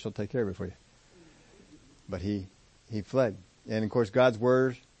stay there. She'll take care of it for you. But he fled. And of course, God's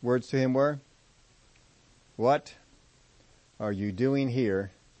words to him were, "What are you doing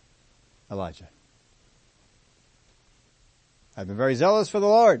here, Elijah? I've been very zealous for the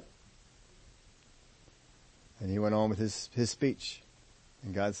Lord." And he went on with his speech.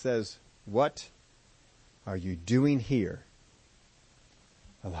 And God says, "What are you doing here,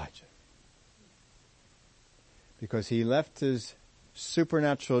 Elijah?" Because he left his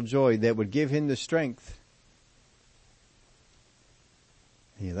supernatural joy that would give him the strength.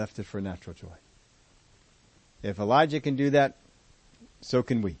 He left it for natural joy. If Elijah can do that, so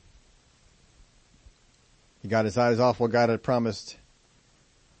can we. He got his eyes off what God had promised.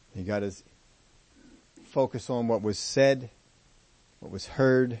 He got his focus on what was said, what was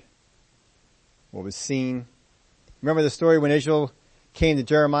heard, what was seen. Remember the story when Israel came to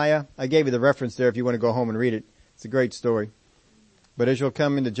Jeremiah? I gave you the reference there if you want to go home and read it. It's a great story. But Israel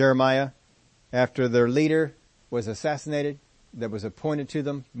come into Jeremiah after their leader was assassinated that was appointed to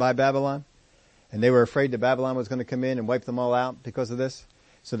them by Babylon. And they were afraid that Babylon was going to come in and wipe them all out because of this.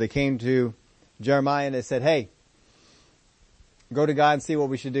 So they came to Jeremiah and they said, hey, go to God and see what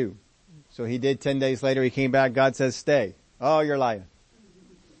we should do. So he did. 10 days later, he came back. God says, stay. Oh, you're lying.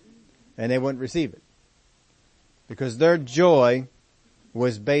 And they wouldn't receive it. Because their joy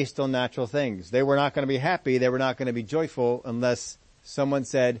was based on natural things. They were not going to be happy. They were not going to be joyful unless someone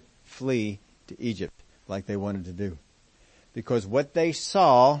said, flee to Egypt, like they wanted to do. Because what they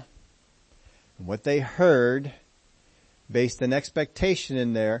saw and what they heard based an expectation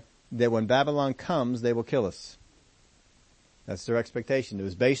in there that when Babylon comes, they will kill us. That's their expectation. It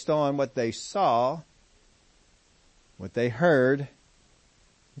was based on what they saw, what they heard,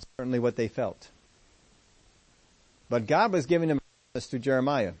 and certainly what they felt. But God was giving them a promise through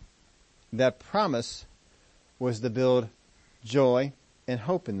Jeremiah. That promise was to build joy and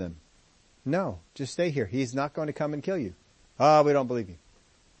hope in them. No, just stay here. He's not going to come and kill you. Oh, we don't believe you.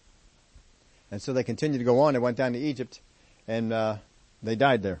 And so they continued to go on. They went down to Egypt and they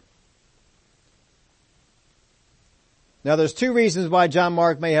died there. Now there's two reasons why John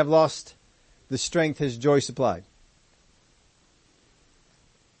Mark may have lost the strength his joy supplied.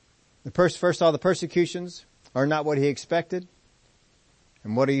 First of all, the persecutions are not what he expected.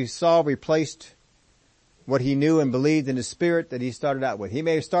 And what he saw replaced what he knew and believed in his spirit that he started out with. He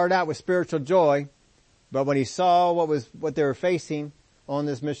may have started out with spiritual joy, but when he saw what they were facing on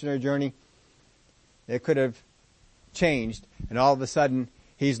this missionary journey, it could have changed. And all of a sudden,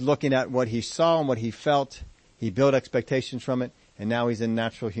 he's looking at what he saw and what he felt. He built expectations from it, and now he's in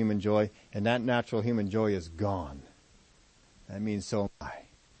natural human joy, and that natural human joy is gone. That means so am I.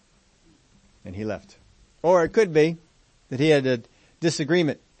 And he left. Or it could be that he had a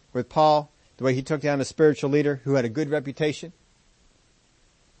disagreement with Paul, the way he took down a spiritual leader who had a good reputation.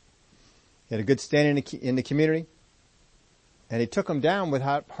 He had a good standing in the community. And he took him down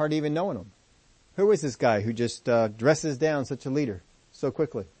without hardly even knowing him. Who is this guy who just dresses down such a leader so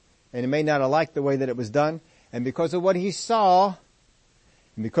quickly? And he may not have liked the way that it was done. And because of what he saw,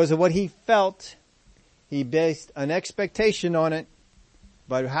 and because of what he felt, he based an expectation on it.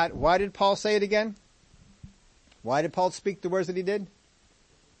 But why did Paul say it again? Why did Paul speak the words that he did?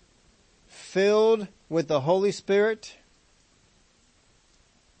 Filled with the Holy Spirit.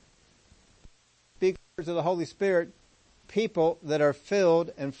 Speak the words of the Holy Spirit. People that are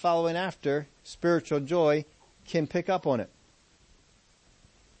filled and following after spiritual joy can pick up on it.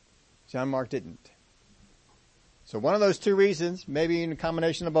 John Mark didn't. So one of those two reasons, maybe in a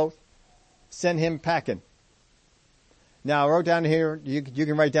combination of both, send him packing. Now, I wrote down here, you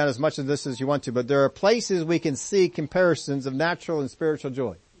can write down as much of this as you want to, but there are places we can see comparisons of natural and spiritual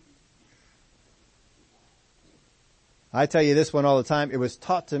joy. I tell you this one all the time. It was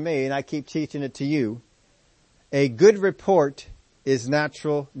taught to me, and I keep teaching it to you. A good report is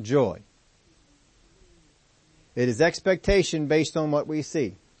natural joy. It is expectation based on what we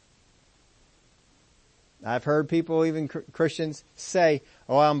see. I've heard people, even Christians, say,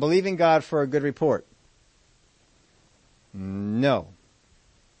 oh, I'm believing God for a good report. No,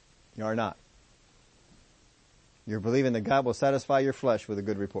 you are not. You're believing that God will satisfy your flesh with a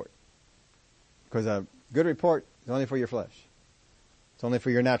good report. Because a good report is only for your flesh. It's only for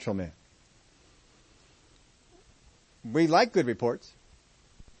your natural man. We like good reports.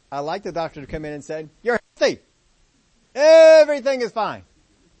 I like the doctor to come in and say, you're healthy. Everything is fine.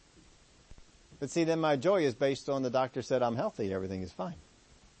 But see, then my joy is based on the doctor said I'm healthy. Everything is fine.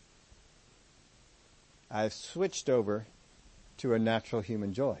 I've switched over to a natural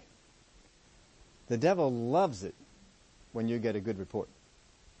human joy. The devil loves it when you get a good report.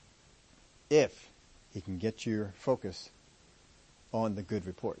 If he can get your focus on the good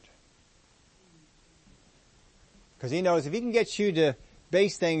report. Because he knows if he can get you to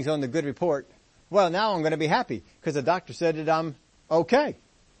base things on the good report, well, now I'm going to be happy because the doctor said that I'm okay.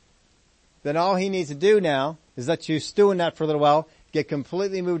 Then all he needs to do now is let you stew in that for a little while, get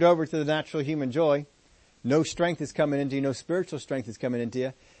completely moved over to the natural human joy. No strength is coming into you, no spiritual strength is coming into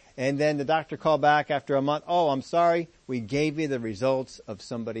you. And then the doctor called back after a month, oh, I'm sorry, we gave you the results of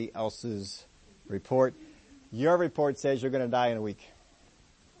somebody else's report. Your report says you're going to die in a week.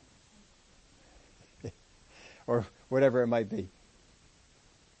 Or whatever it might be.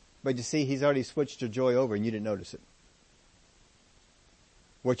 But you see, he's already switched your joy over and you didn't notice it.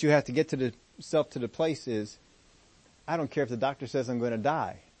 What you have to get to yourself to the place is, I don't care if the doctor says I'm going to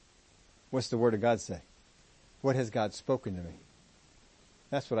die. What's the Word of God say? What has God spoken to me?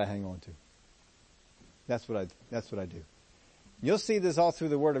 That's what I hang on to. That's what I do. You'll see this all through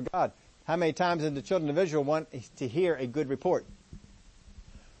the Word of God. How many times did the children of Israel want to hear a good report?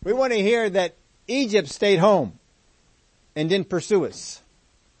 We want to hear that Egypt stayed home and didn't pursue us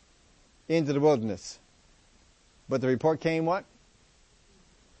into the wilderness. But the report came what?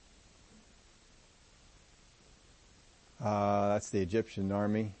 That's the Egyptian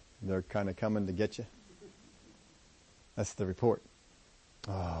army. They're kind of coming to get you. That's the report.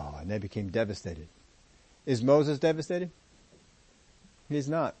 Oh, and they became devastated. Is Moses devastated? He's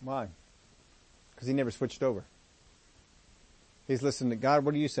not. Why? Because he never switched over. He's listening to God.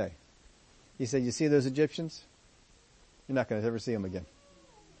 What do you say? He said, you see those Egyptians? You're not going to ever see them again.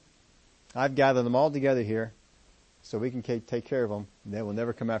 I've gathered them all together here so we can take care of them. And they will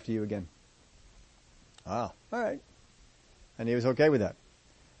never come after you again. Ah, all right. And he was okay with that.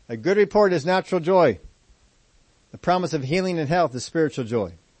 A good report is natural joy. The promise of healing and health is spiritual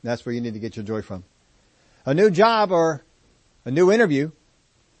joy. That's where you need to get your joy from. A new job or a new interview,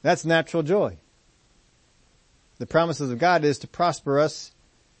 that's natural joy. The promises of God is to prosper us.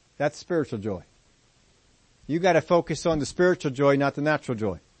 That's spiritual joy. You got to focus on the spiritual joy, not the natural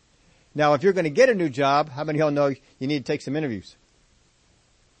joy. Now, if you're going to get a new job, how many of y'all know you need to take some interviews?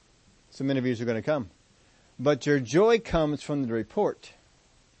 Some interviews are going to come. But your joy comes from the report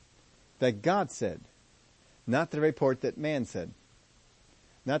that God said, not the report that man said.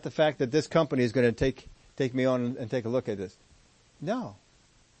 Not the fact that this company is going to take me on and take a look at this. No.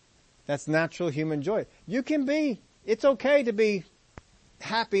 That's natural human joy. It's okay to be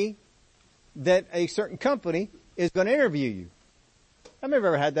happy that a certain company is going to interview you. I've never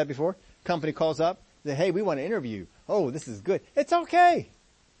ever had that before. Company calls up, say, hey, we want to interview you. Oh, this is good. It's okay.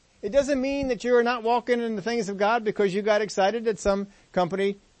 It doesn't mean that you are not walking in the things of God because you got excited that some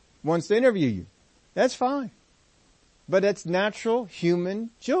company wants to interview you. That's fine. But it's natural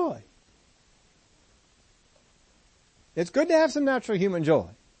human joy. It's good to have some natural human joy.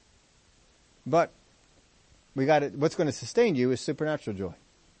 But what's going to sustain you is supernatural joy.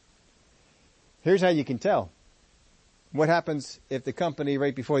 Here's how you can tell. What happens if the company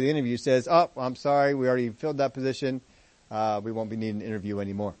right before the interview says, oh, I'm sorry, we already filled that position. We won't be needing an interview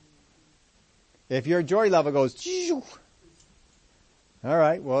anymore. If your joy level goes, all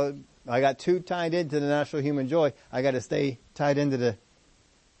right, well, I got too tied into the natural human joy. I got to stay tied into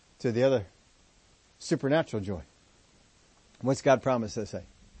the other supernatural joy. What's God promised to say?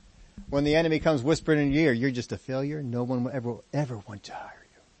 When the enemy comes whispering in your ear, you're just a failure. No one will ever want to hire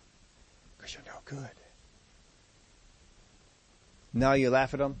you because you're no good. Now you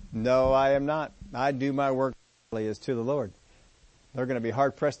laugh at them? No, I am not. I do my work as to the Lord. They're going to be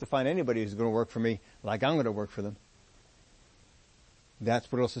hard pressed to find anybody who's going to work for me like I'm going to work for them.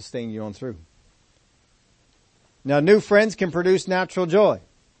 That's what will sustain you on through. Now, new friends can produce natural joy.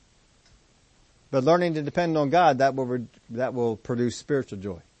 But learning to depend on God, that will produce spiritual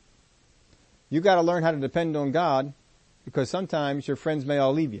joy. You got to learn how to depend on God because sometimes your friends may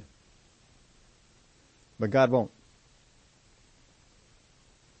all leave you. But God won't.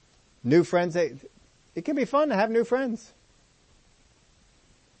 New friends, it can be fun to have new friends.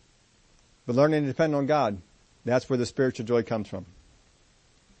 But learning to depend on God, that's where the spiritual joy comes from.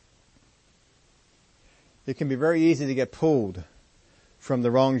 It can be very easy to get pulled from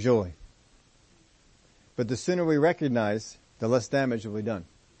the wrong joy. But the sooner we recognize, the less damage will be done.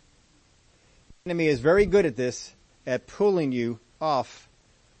 The enemy is very good at this, at pulling you off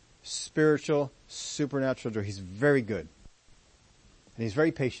spiritual, supernatural joy. He's very good. And he's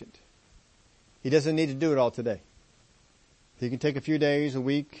very patient. He doesn't need to do it all today. He can take a few days, a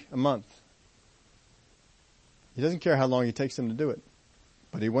week, a month. He doesn't care how long it takes him to do it.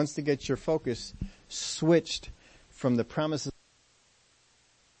 But he wants to get your focus switched from the promises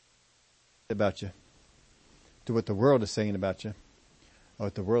about you to what the world is saying about you or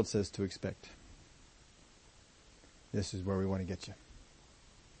what the world says to expect. This is where we want to get you.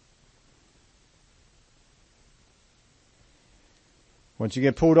 Once you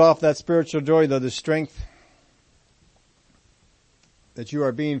get pulled off that spiritual joy, though, the strength that you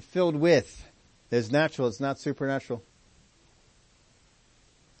are being filled with is natural. It's not supernatural.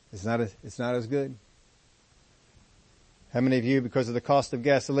 It's not as good. How many of you, because of the cost of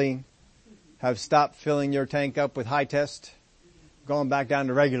gasoline, have stopped filling your tank up with high test, going back down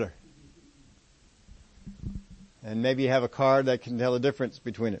to regular? And maybe you have a car that can tell the difference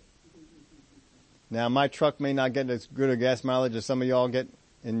between it. Now, my truck may not get as good a gas mileage as some of y'all get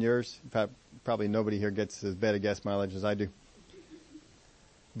in yours. In fact, probably nobody here gets as bad a gas mileage as I do.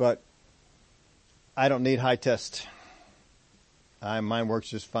 But I don't need high test. Mine works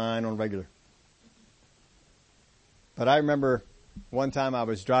just fine on regular. But I remember one time I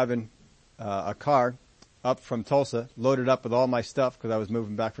was driving a car up from Tulsa, loaded up with all my stuff because I was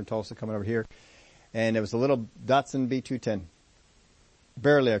moving back from Tulsa coming over here. And it was a little Datsun B210.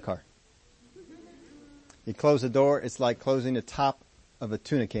 Barely a car. You close the door, it's like closing the top of a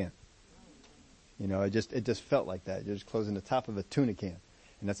tuna can. You know, it just felt like that. You're just closing the top of a tuna can.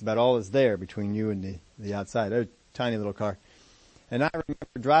 And that's about all that's there between you and the outside. They're a tiny little car. And I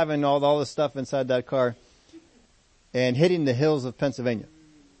remember driving all the stuff inside that car and hitting the hills of Pennsylvania.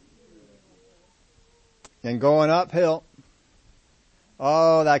 And going uphill.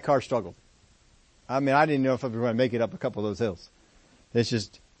 Oh, that car struggled. I mean, I didn't know if I was going to make it up a couple of those hills. It's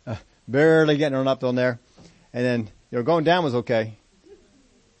just barely getting on up on there. And then, going down was okay.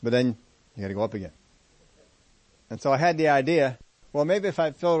 But then you got to go up again. And so I had the idea, well, maybe if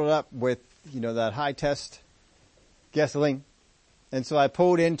I filled it up with, that high test gasoline. And so I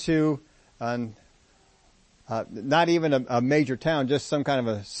pulled into, not even a major town, just some kind of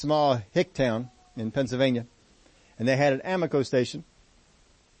a small hick town in Pennsylvania. And they had an Amoco station.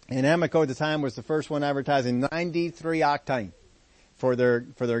 And Amoco at the time was the first one advertising 93 octane for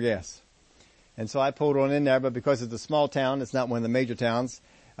their gas. And so I pulled on in there, but because it's a small town, it's not one of the major towns,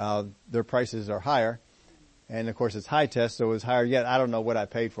 their prices are higher. And of course it's high test, so it was higher yet. I don't know what I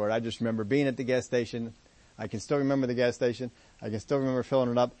paid for it. I just remember being at the gas station. I can still remember the gas station. I can still remember filling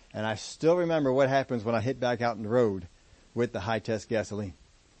it up. And I still remember what happens when I hit back out in the road with the high test gasoline.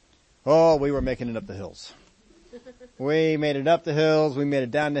 Oh, we were making it up the hills. We made it up the hills. We made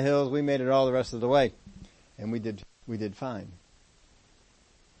it down the hills. We made it all the rest of the way. And we did fine.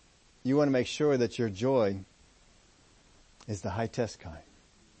 You want to make sure that your joy is the high test kind.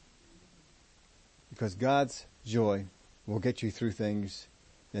 Because God's joy will get you through things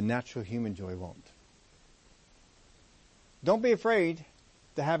the natural human joy won't. Don't be afraid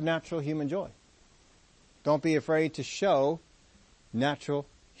to have natural human joy. Don't be afraid to show natural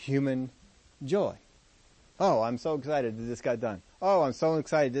human joy. Oh, I'm so excited that this got done. Oh, I'm so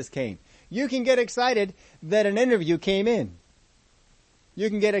excited this came. You can get excited that an interview came in. You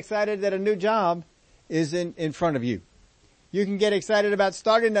can get excited that a new job is in front of you. You can get excited about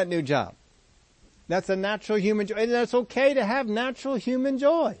starting that new job. That's a natural human joy. And that's okay to have natural human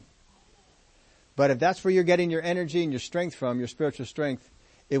joy. But if that's where you're getting your energy and your strength from, your spiritual strength,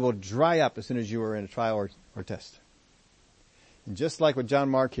 it will dry up as soon as you are in a trial or test. And just like with John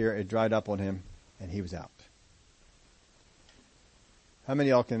Mark here, it dried up on him and he was out. How many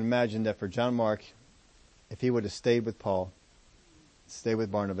of y'all can imagine that for John Mark, if he would have stayed with Paul, stayed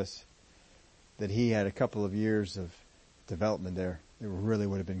with Barnabas, that he had a couple of years of development there, it really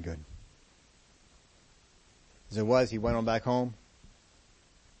would have been good. As it was, he went on back home.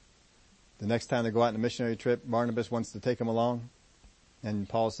 The next time they go out on a missionary trip, Barnabas wants to take him along. And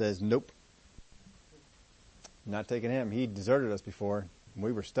Paul says, nope. I'm not taking him. He deserted us before. And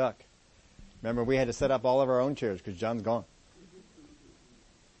we were stuck. Remember, we had to set up all of our own chairs because John's gone.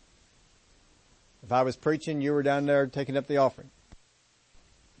 If I was preaching, you were down there taking up the offering,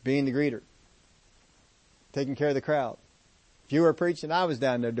 being the greeter, taking care of the crowd. If you were preaching, I was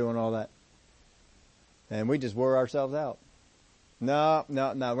down there doing all that. And we just wore ourselves out. No,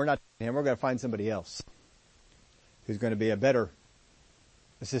 we're not taking him. We're going to find somebody else who's going to be a better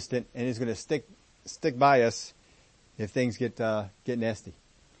assistant and is going to stick by us if things get nasty.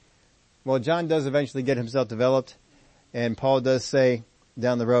 Well, John does eventually get himself developed, and Paul does say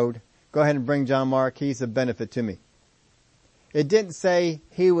down the road, go ahead and bring John Mark. He's a benefit to me. It didn't say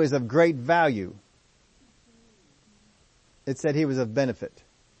he was of great value. It said he was of benefit.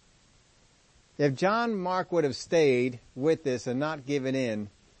 If John Mark would have stayed with this and not given in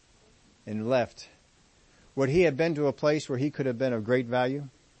and left, would he have been to a place where he could have been of great value?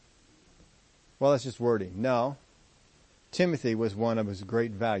 Well, that's just wording. No. Timothy was one of his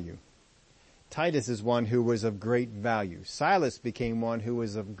great value. Titus is one who was of great value. Silas became one who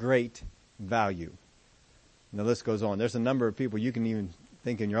was of great value. And the list goes on. There's a number of people you can even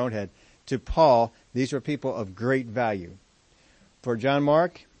think in your own head. To Paul, these were people of great value. For John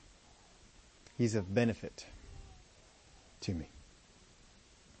Mark, he's of benefit to me.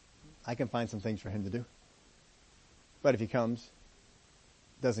 I can find some things for him to do. But if he comes,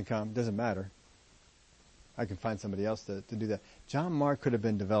 doesn't come, doesn't matter. I can find somebody else to do that. John Mark could have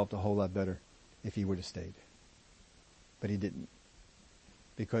been developed a whole lot better if he would have stayed. But he didn't.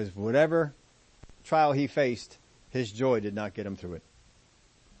 Because whatever trial he faced, his joy did not get him through it.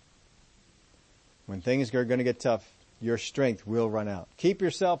 When things are going to get tough, your strength will run out. Keep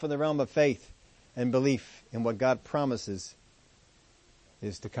yourself in the realm of faith and belief in what God promises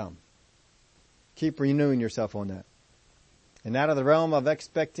is to come. Keep renewing yourself on that. And out of the realm of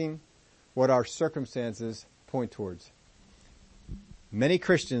expecting what our circumstances point towards. Many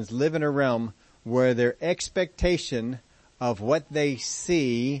Christians live in a realm where their expectation of what they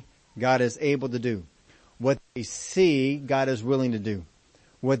see God is able to do. What they see God is willing to do.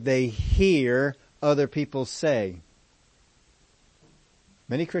 What they hear other people say.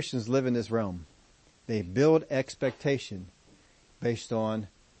 Many Christians live in this realm. They build expectation based on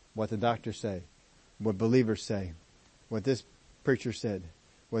what the doctors say, what believers say, what this preacher said,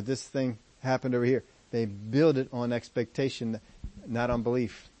 what this thing happened over here. They build it on expectation, not on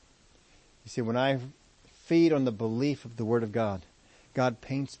belief. You see, when I feed on the belief of the Word of God, God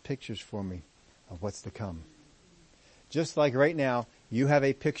paints pictures for me of what's to come. Just like right now, you have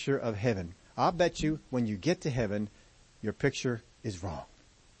a picture of heaven. I'll bet you when you get to heaven, your picture is wrong.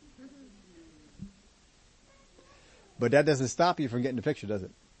 But that doesn't stop you from getting the picture, does it?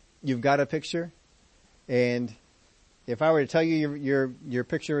 You've got a picture, and if I were to tell you your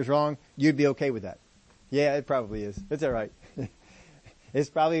picture is wrong, you'd be okay with that. Yeah, it probably is. It's all right. It's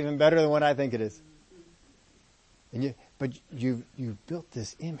probably even better than what I think it is. But you've built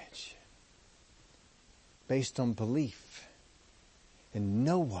this image based on belief, and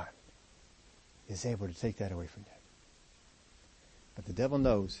no one is able to take that away from you. But the devil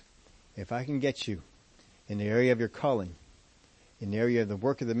knows if I can get you in the area of your calling, in the area of the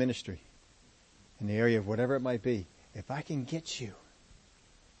work of the ministry, in the area of whatever it might be, if I can get you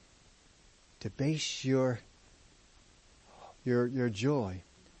to base your joy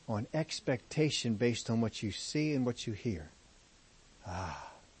on expectation based on what you see and what you hear, I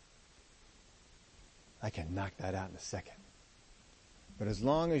can knock that out in a second. But as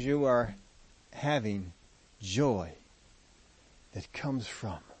long as you are having joy that comes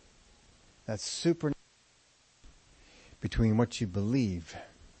from that supernatural between what you believe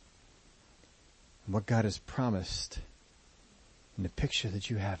and what God has promised and the picture that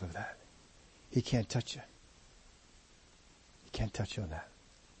you have of that, He can't touch you. He can't touch you on that.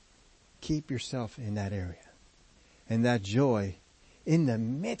 Keep yourself in that area. And that joy in the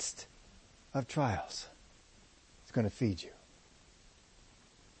midst of trials is going to feed you.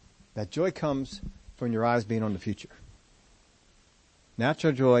 That joy comes from your eyes being on the future.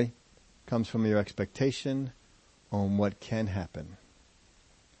 Natural joy comes from your expectation on what can happen.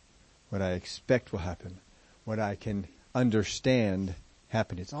 What I expect will happen. What I can understand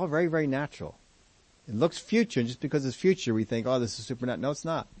happening. It's all very, very natural. It looks future, and just because it's future, we think, oh, this is supernatural. No, it's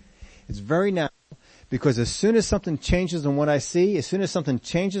not. It's very natural, because as soon as something changes on what I see, as soon as something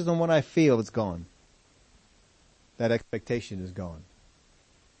changes on what I feel, it's gone. That expectation is gone.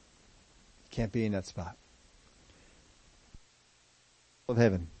 You can't be in that spot. Of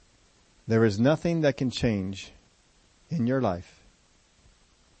heaven, there is nothing that can change in your life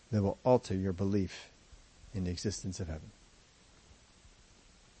that will alter your belief in the existence of heaven.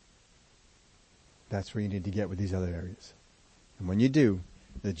 That's where you need to get with these other areas. And when you do,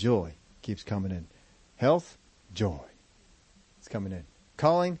 the joy keeps coming in. Health, joy. It's coming in.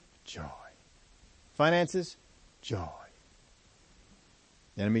 Calling, joy. Finances, joy.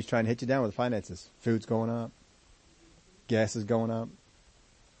 The enemy's trying to hit you down with finances. Food's going up. Gas is going up.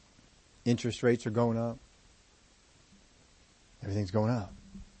 Interest rates are going up. Everything's going up.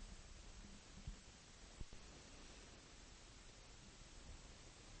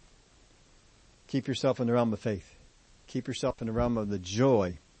 Keep yourself in the realm of faith. Keep yourself in the realm of the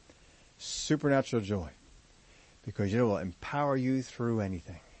joy, supernatural joy, because it will empower you through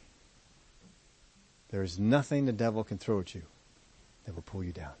anything. There is nothing the devil can throw at you that will pull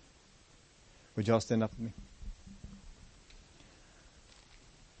you down. Would you all stand up with me?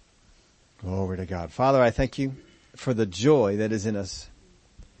 Glory to God. Father, I thank you for the joy that is in us.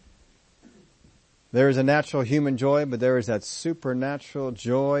 There is a natural human joy, but there is that supernatural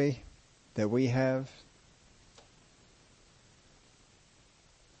joy that we have.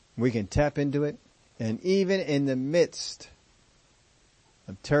 We can tap into it, and even in the midst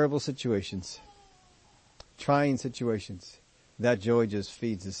of terrible situations, trying situations, that joy just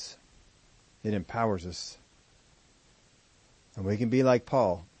feeds us. It empowers us. And we can be like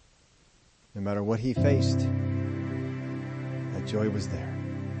Paul. No matter what he faced, that joy was there.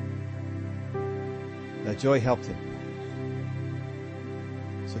 That joy helped him.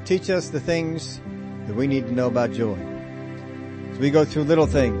 So teach us the things that we need to know about joy. As we go through little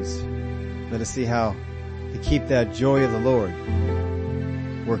things, let us see how to keep that joy of the Lord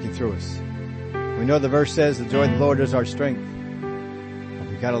working through us. We know the verse says the joy of the Lord is our strength. But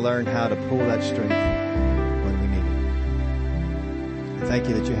we've got to learn how to pull that strength when we need it. thank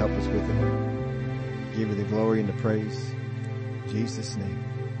you that you help us with it. Give you the glory and the praise. In Jesus' name.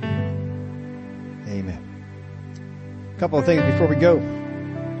 Amen. A couple of things before we go.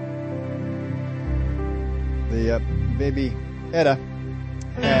 The baby Etta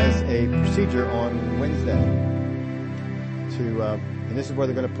has a procedure on Wednesday and this is where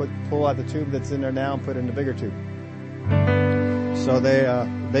they're going to pull out the tube that's in there now and put in the bigger tube. So they are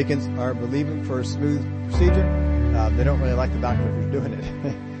believing for a smooth procedure. They don't really like the doctor who's doing it.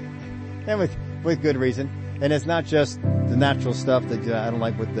 And with good reason. And it's not just the natural stuff that I don't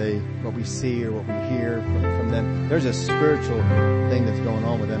like what we see or what we hear from them. There's a spiritual thing that's going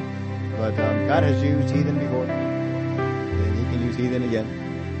on with them. But God has used heathen before, and He can use heathen again.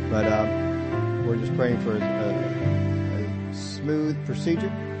 But we're just praying for a smooth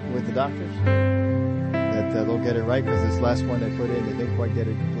procedure with the doctors, that they'll get it right, because this last one they put in, they didn't quite get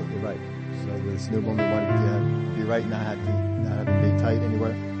it completely right. So this new one, we want it to be right, not have to be tight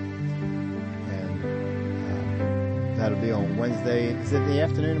anywhere. That'll be on Wednesday. Is it in the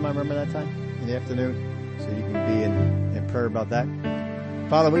afternoon? Am I remember that time? In the afternoon. So you can be in prayer about that.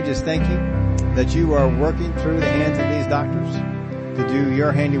 Father, we just thank you that you are working through the hands of these doctors to do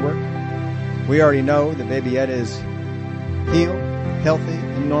your handiwork. We already know that baby Etta is healed, healthy,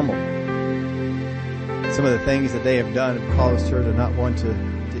 and normal. Some of the things that they have done have caused her to not want to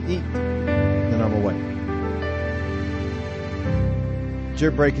eat the normal way. But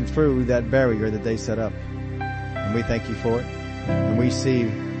you're breaking through that barrier that they set up. And we thank you for it. And we see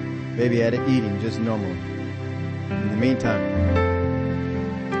baby Etta eating just normally. In the meantime,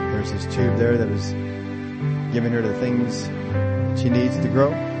 there's this tube there that is giving her the things she needs to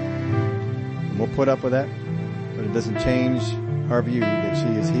grow. And we'll put up with that. But it doesn't change our view that she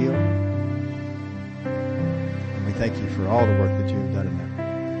is healed. And we thank you for all the work that you have done in there.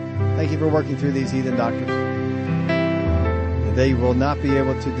 Thank you for working through these heathen doctors. That they will not be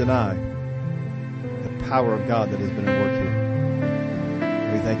able to deny power of God that has been at work here.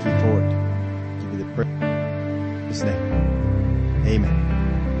 We thank you for it. Give you the praise. In His name. Amen.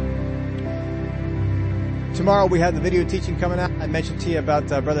 Tomorrow we have the video teaching coming out. I mentioned to you about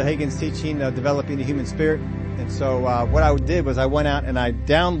Brother Hagin's teaching, Developing the Human Spirit. And so what I did was I went out and I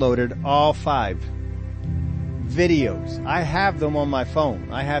downloaded all 5 videos. I have them on my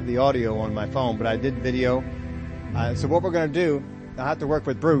phone. I have the audio on my phone, but I did video. So what we're going to do, I have to work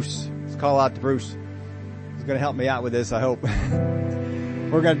with Bruce. Let's call out to Bruce. He's going to help me out with this, I hope. I'm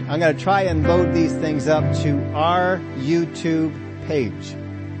going to try and load these things up to our YouTube page.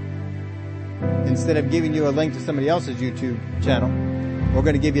 Instead of giving you a link to somebody else's YouTube channel, we're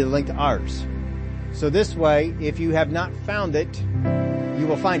going to give you the link to ours. So this way, if you have not found it, you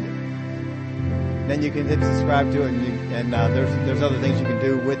will find it. Then you can hit subscribe to it, and there's other things you can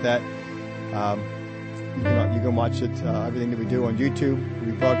do with that. You can watch it, everything that we do on YouTube.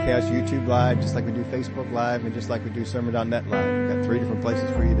 We broadcast YouTube Live, just like we do Facebook Live, and just like we do Sermon.net Live. We've got 3 different places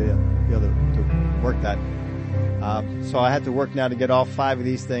for you to be able to work that. So I had to work now to get all 5 of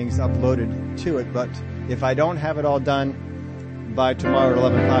these things uploaded to it, but if I don't have it all done by tomorrow at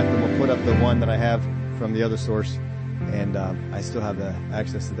 11 o'clock, then we'll put up the one that I have from the other source, and I still have the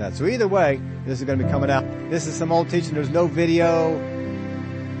access to that. So either way, this is going to be coming out. This is some old teaching. There's no video,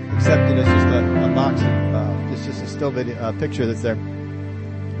 except that it's just a box of, it's just a still video, picture that's there.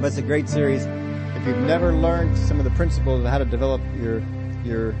 But it's a great series. If you've never learned some of the principles of how to develop your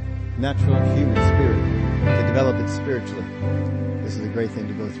natural human spirit, to develop it spiritually, this is a great thing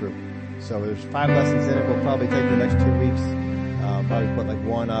to go through. So there's 5 lessons in it. We'll probably take the next 2 weeks, probably put like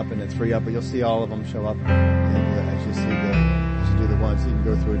 1 up and then 3 up, but you'll see all of them show up, and as you do the ones, you can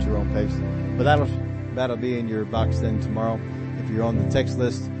go through at your own pace. But that'll be in your box then tomorrow. If you're on the text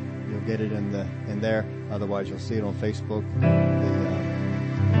list, you'll get it in there. Otherwise, you'll see it on Facebook, the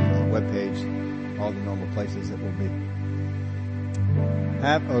webpage, all the normal places that we'll be.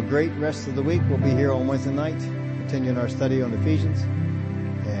 Have a great rest of the week. We'll be here on Wednesday night, continuing our study on Ephesians.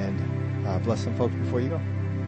 And bless some folks before you go.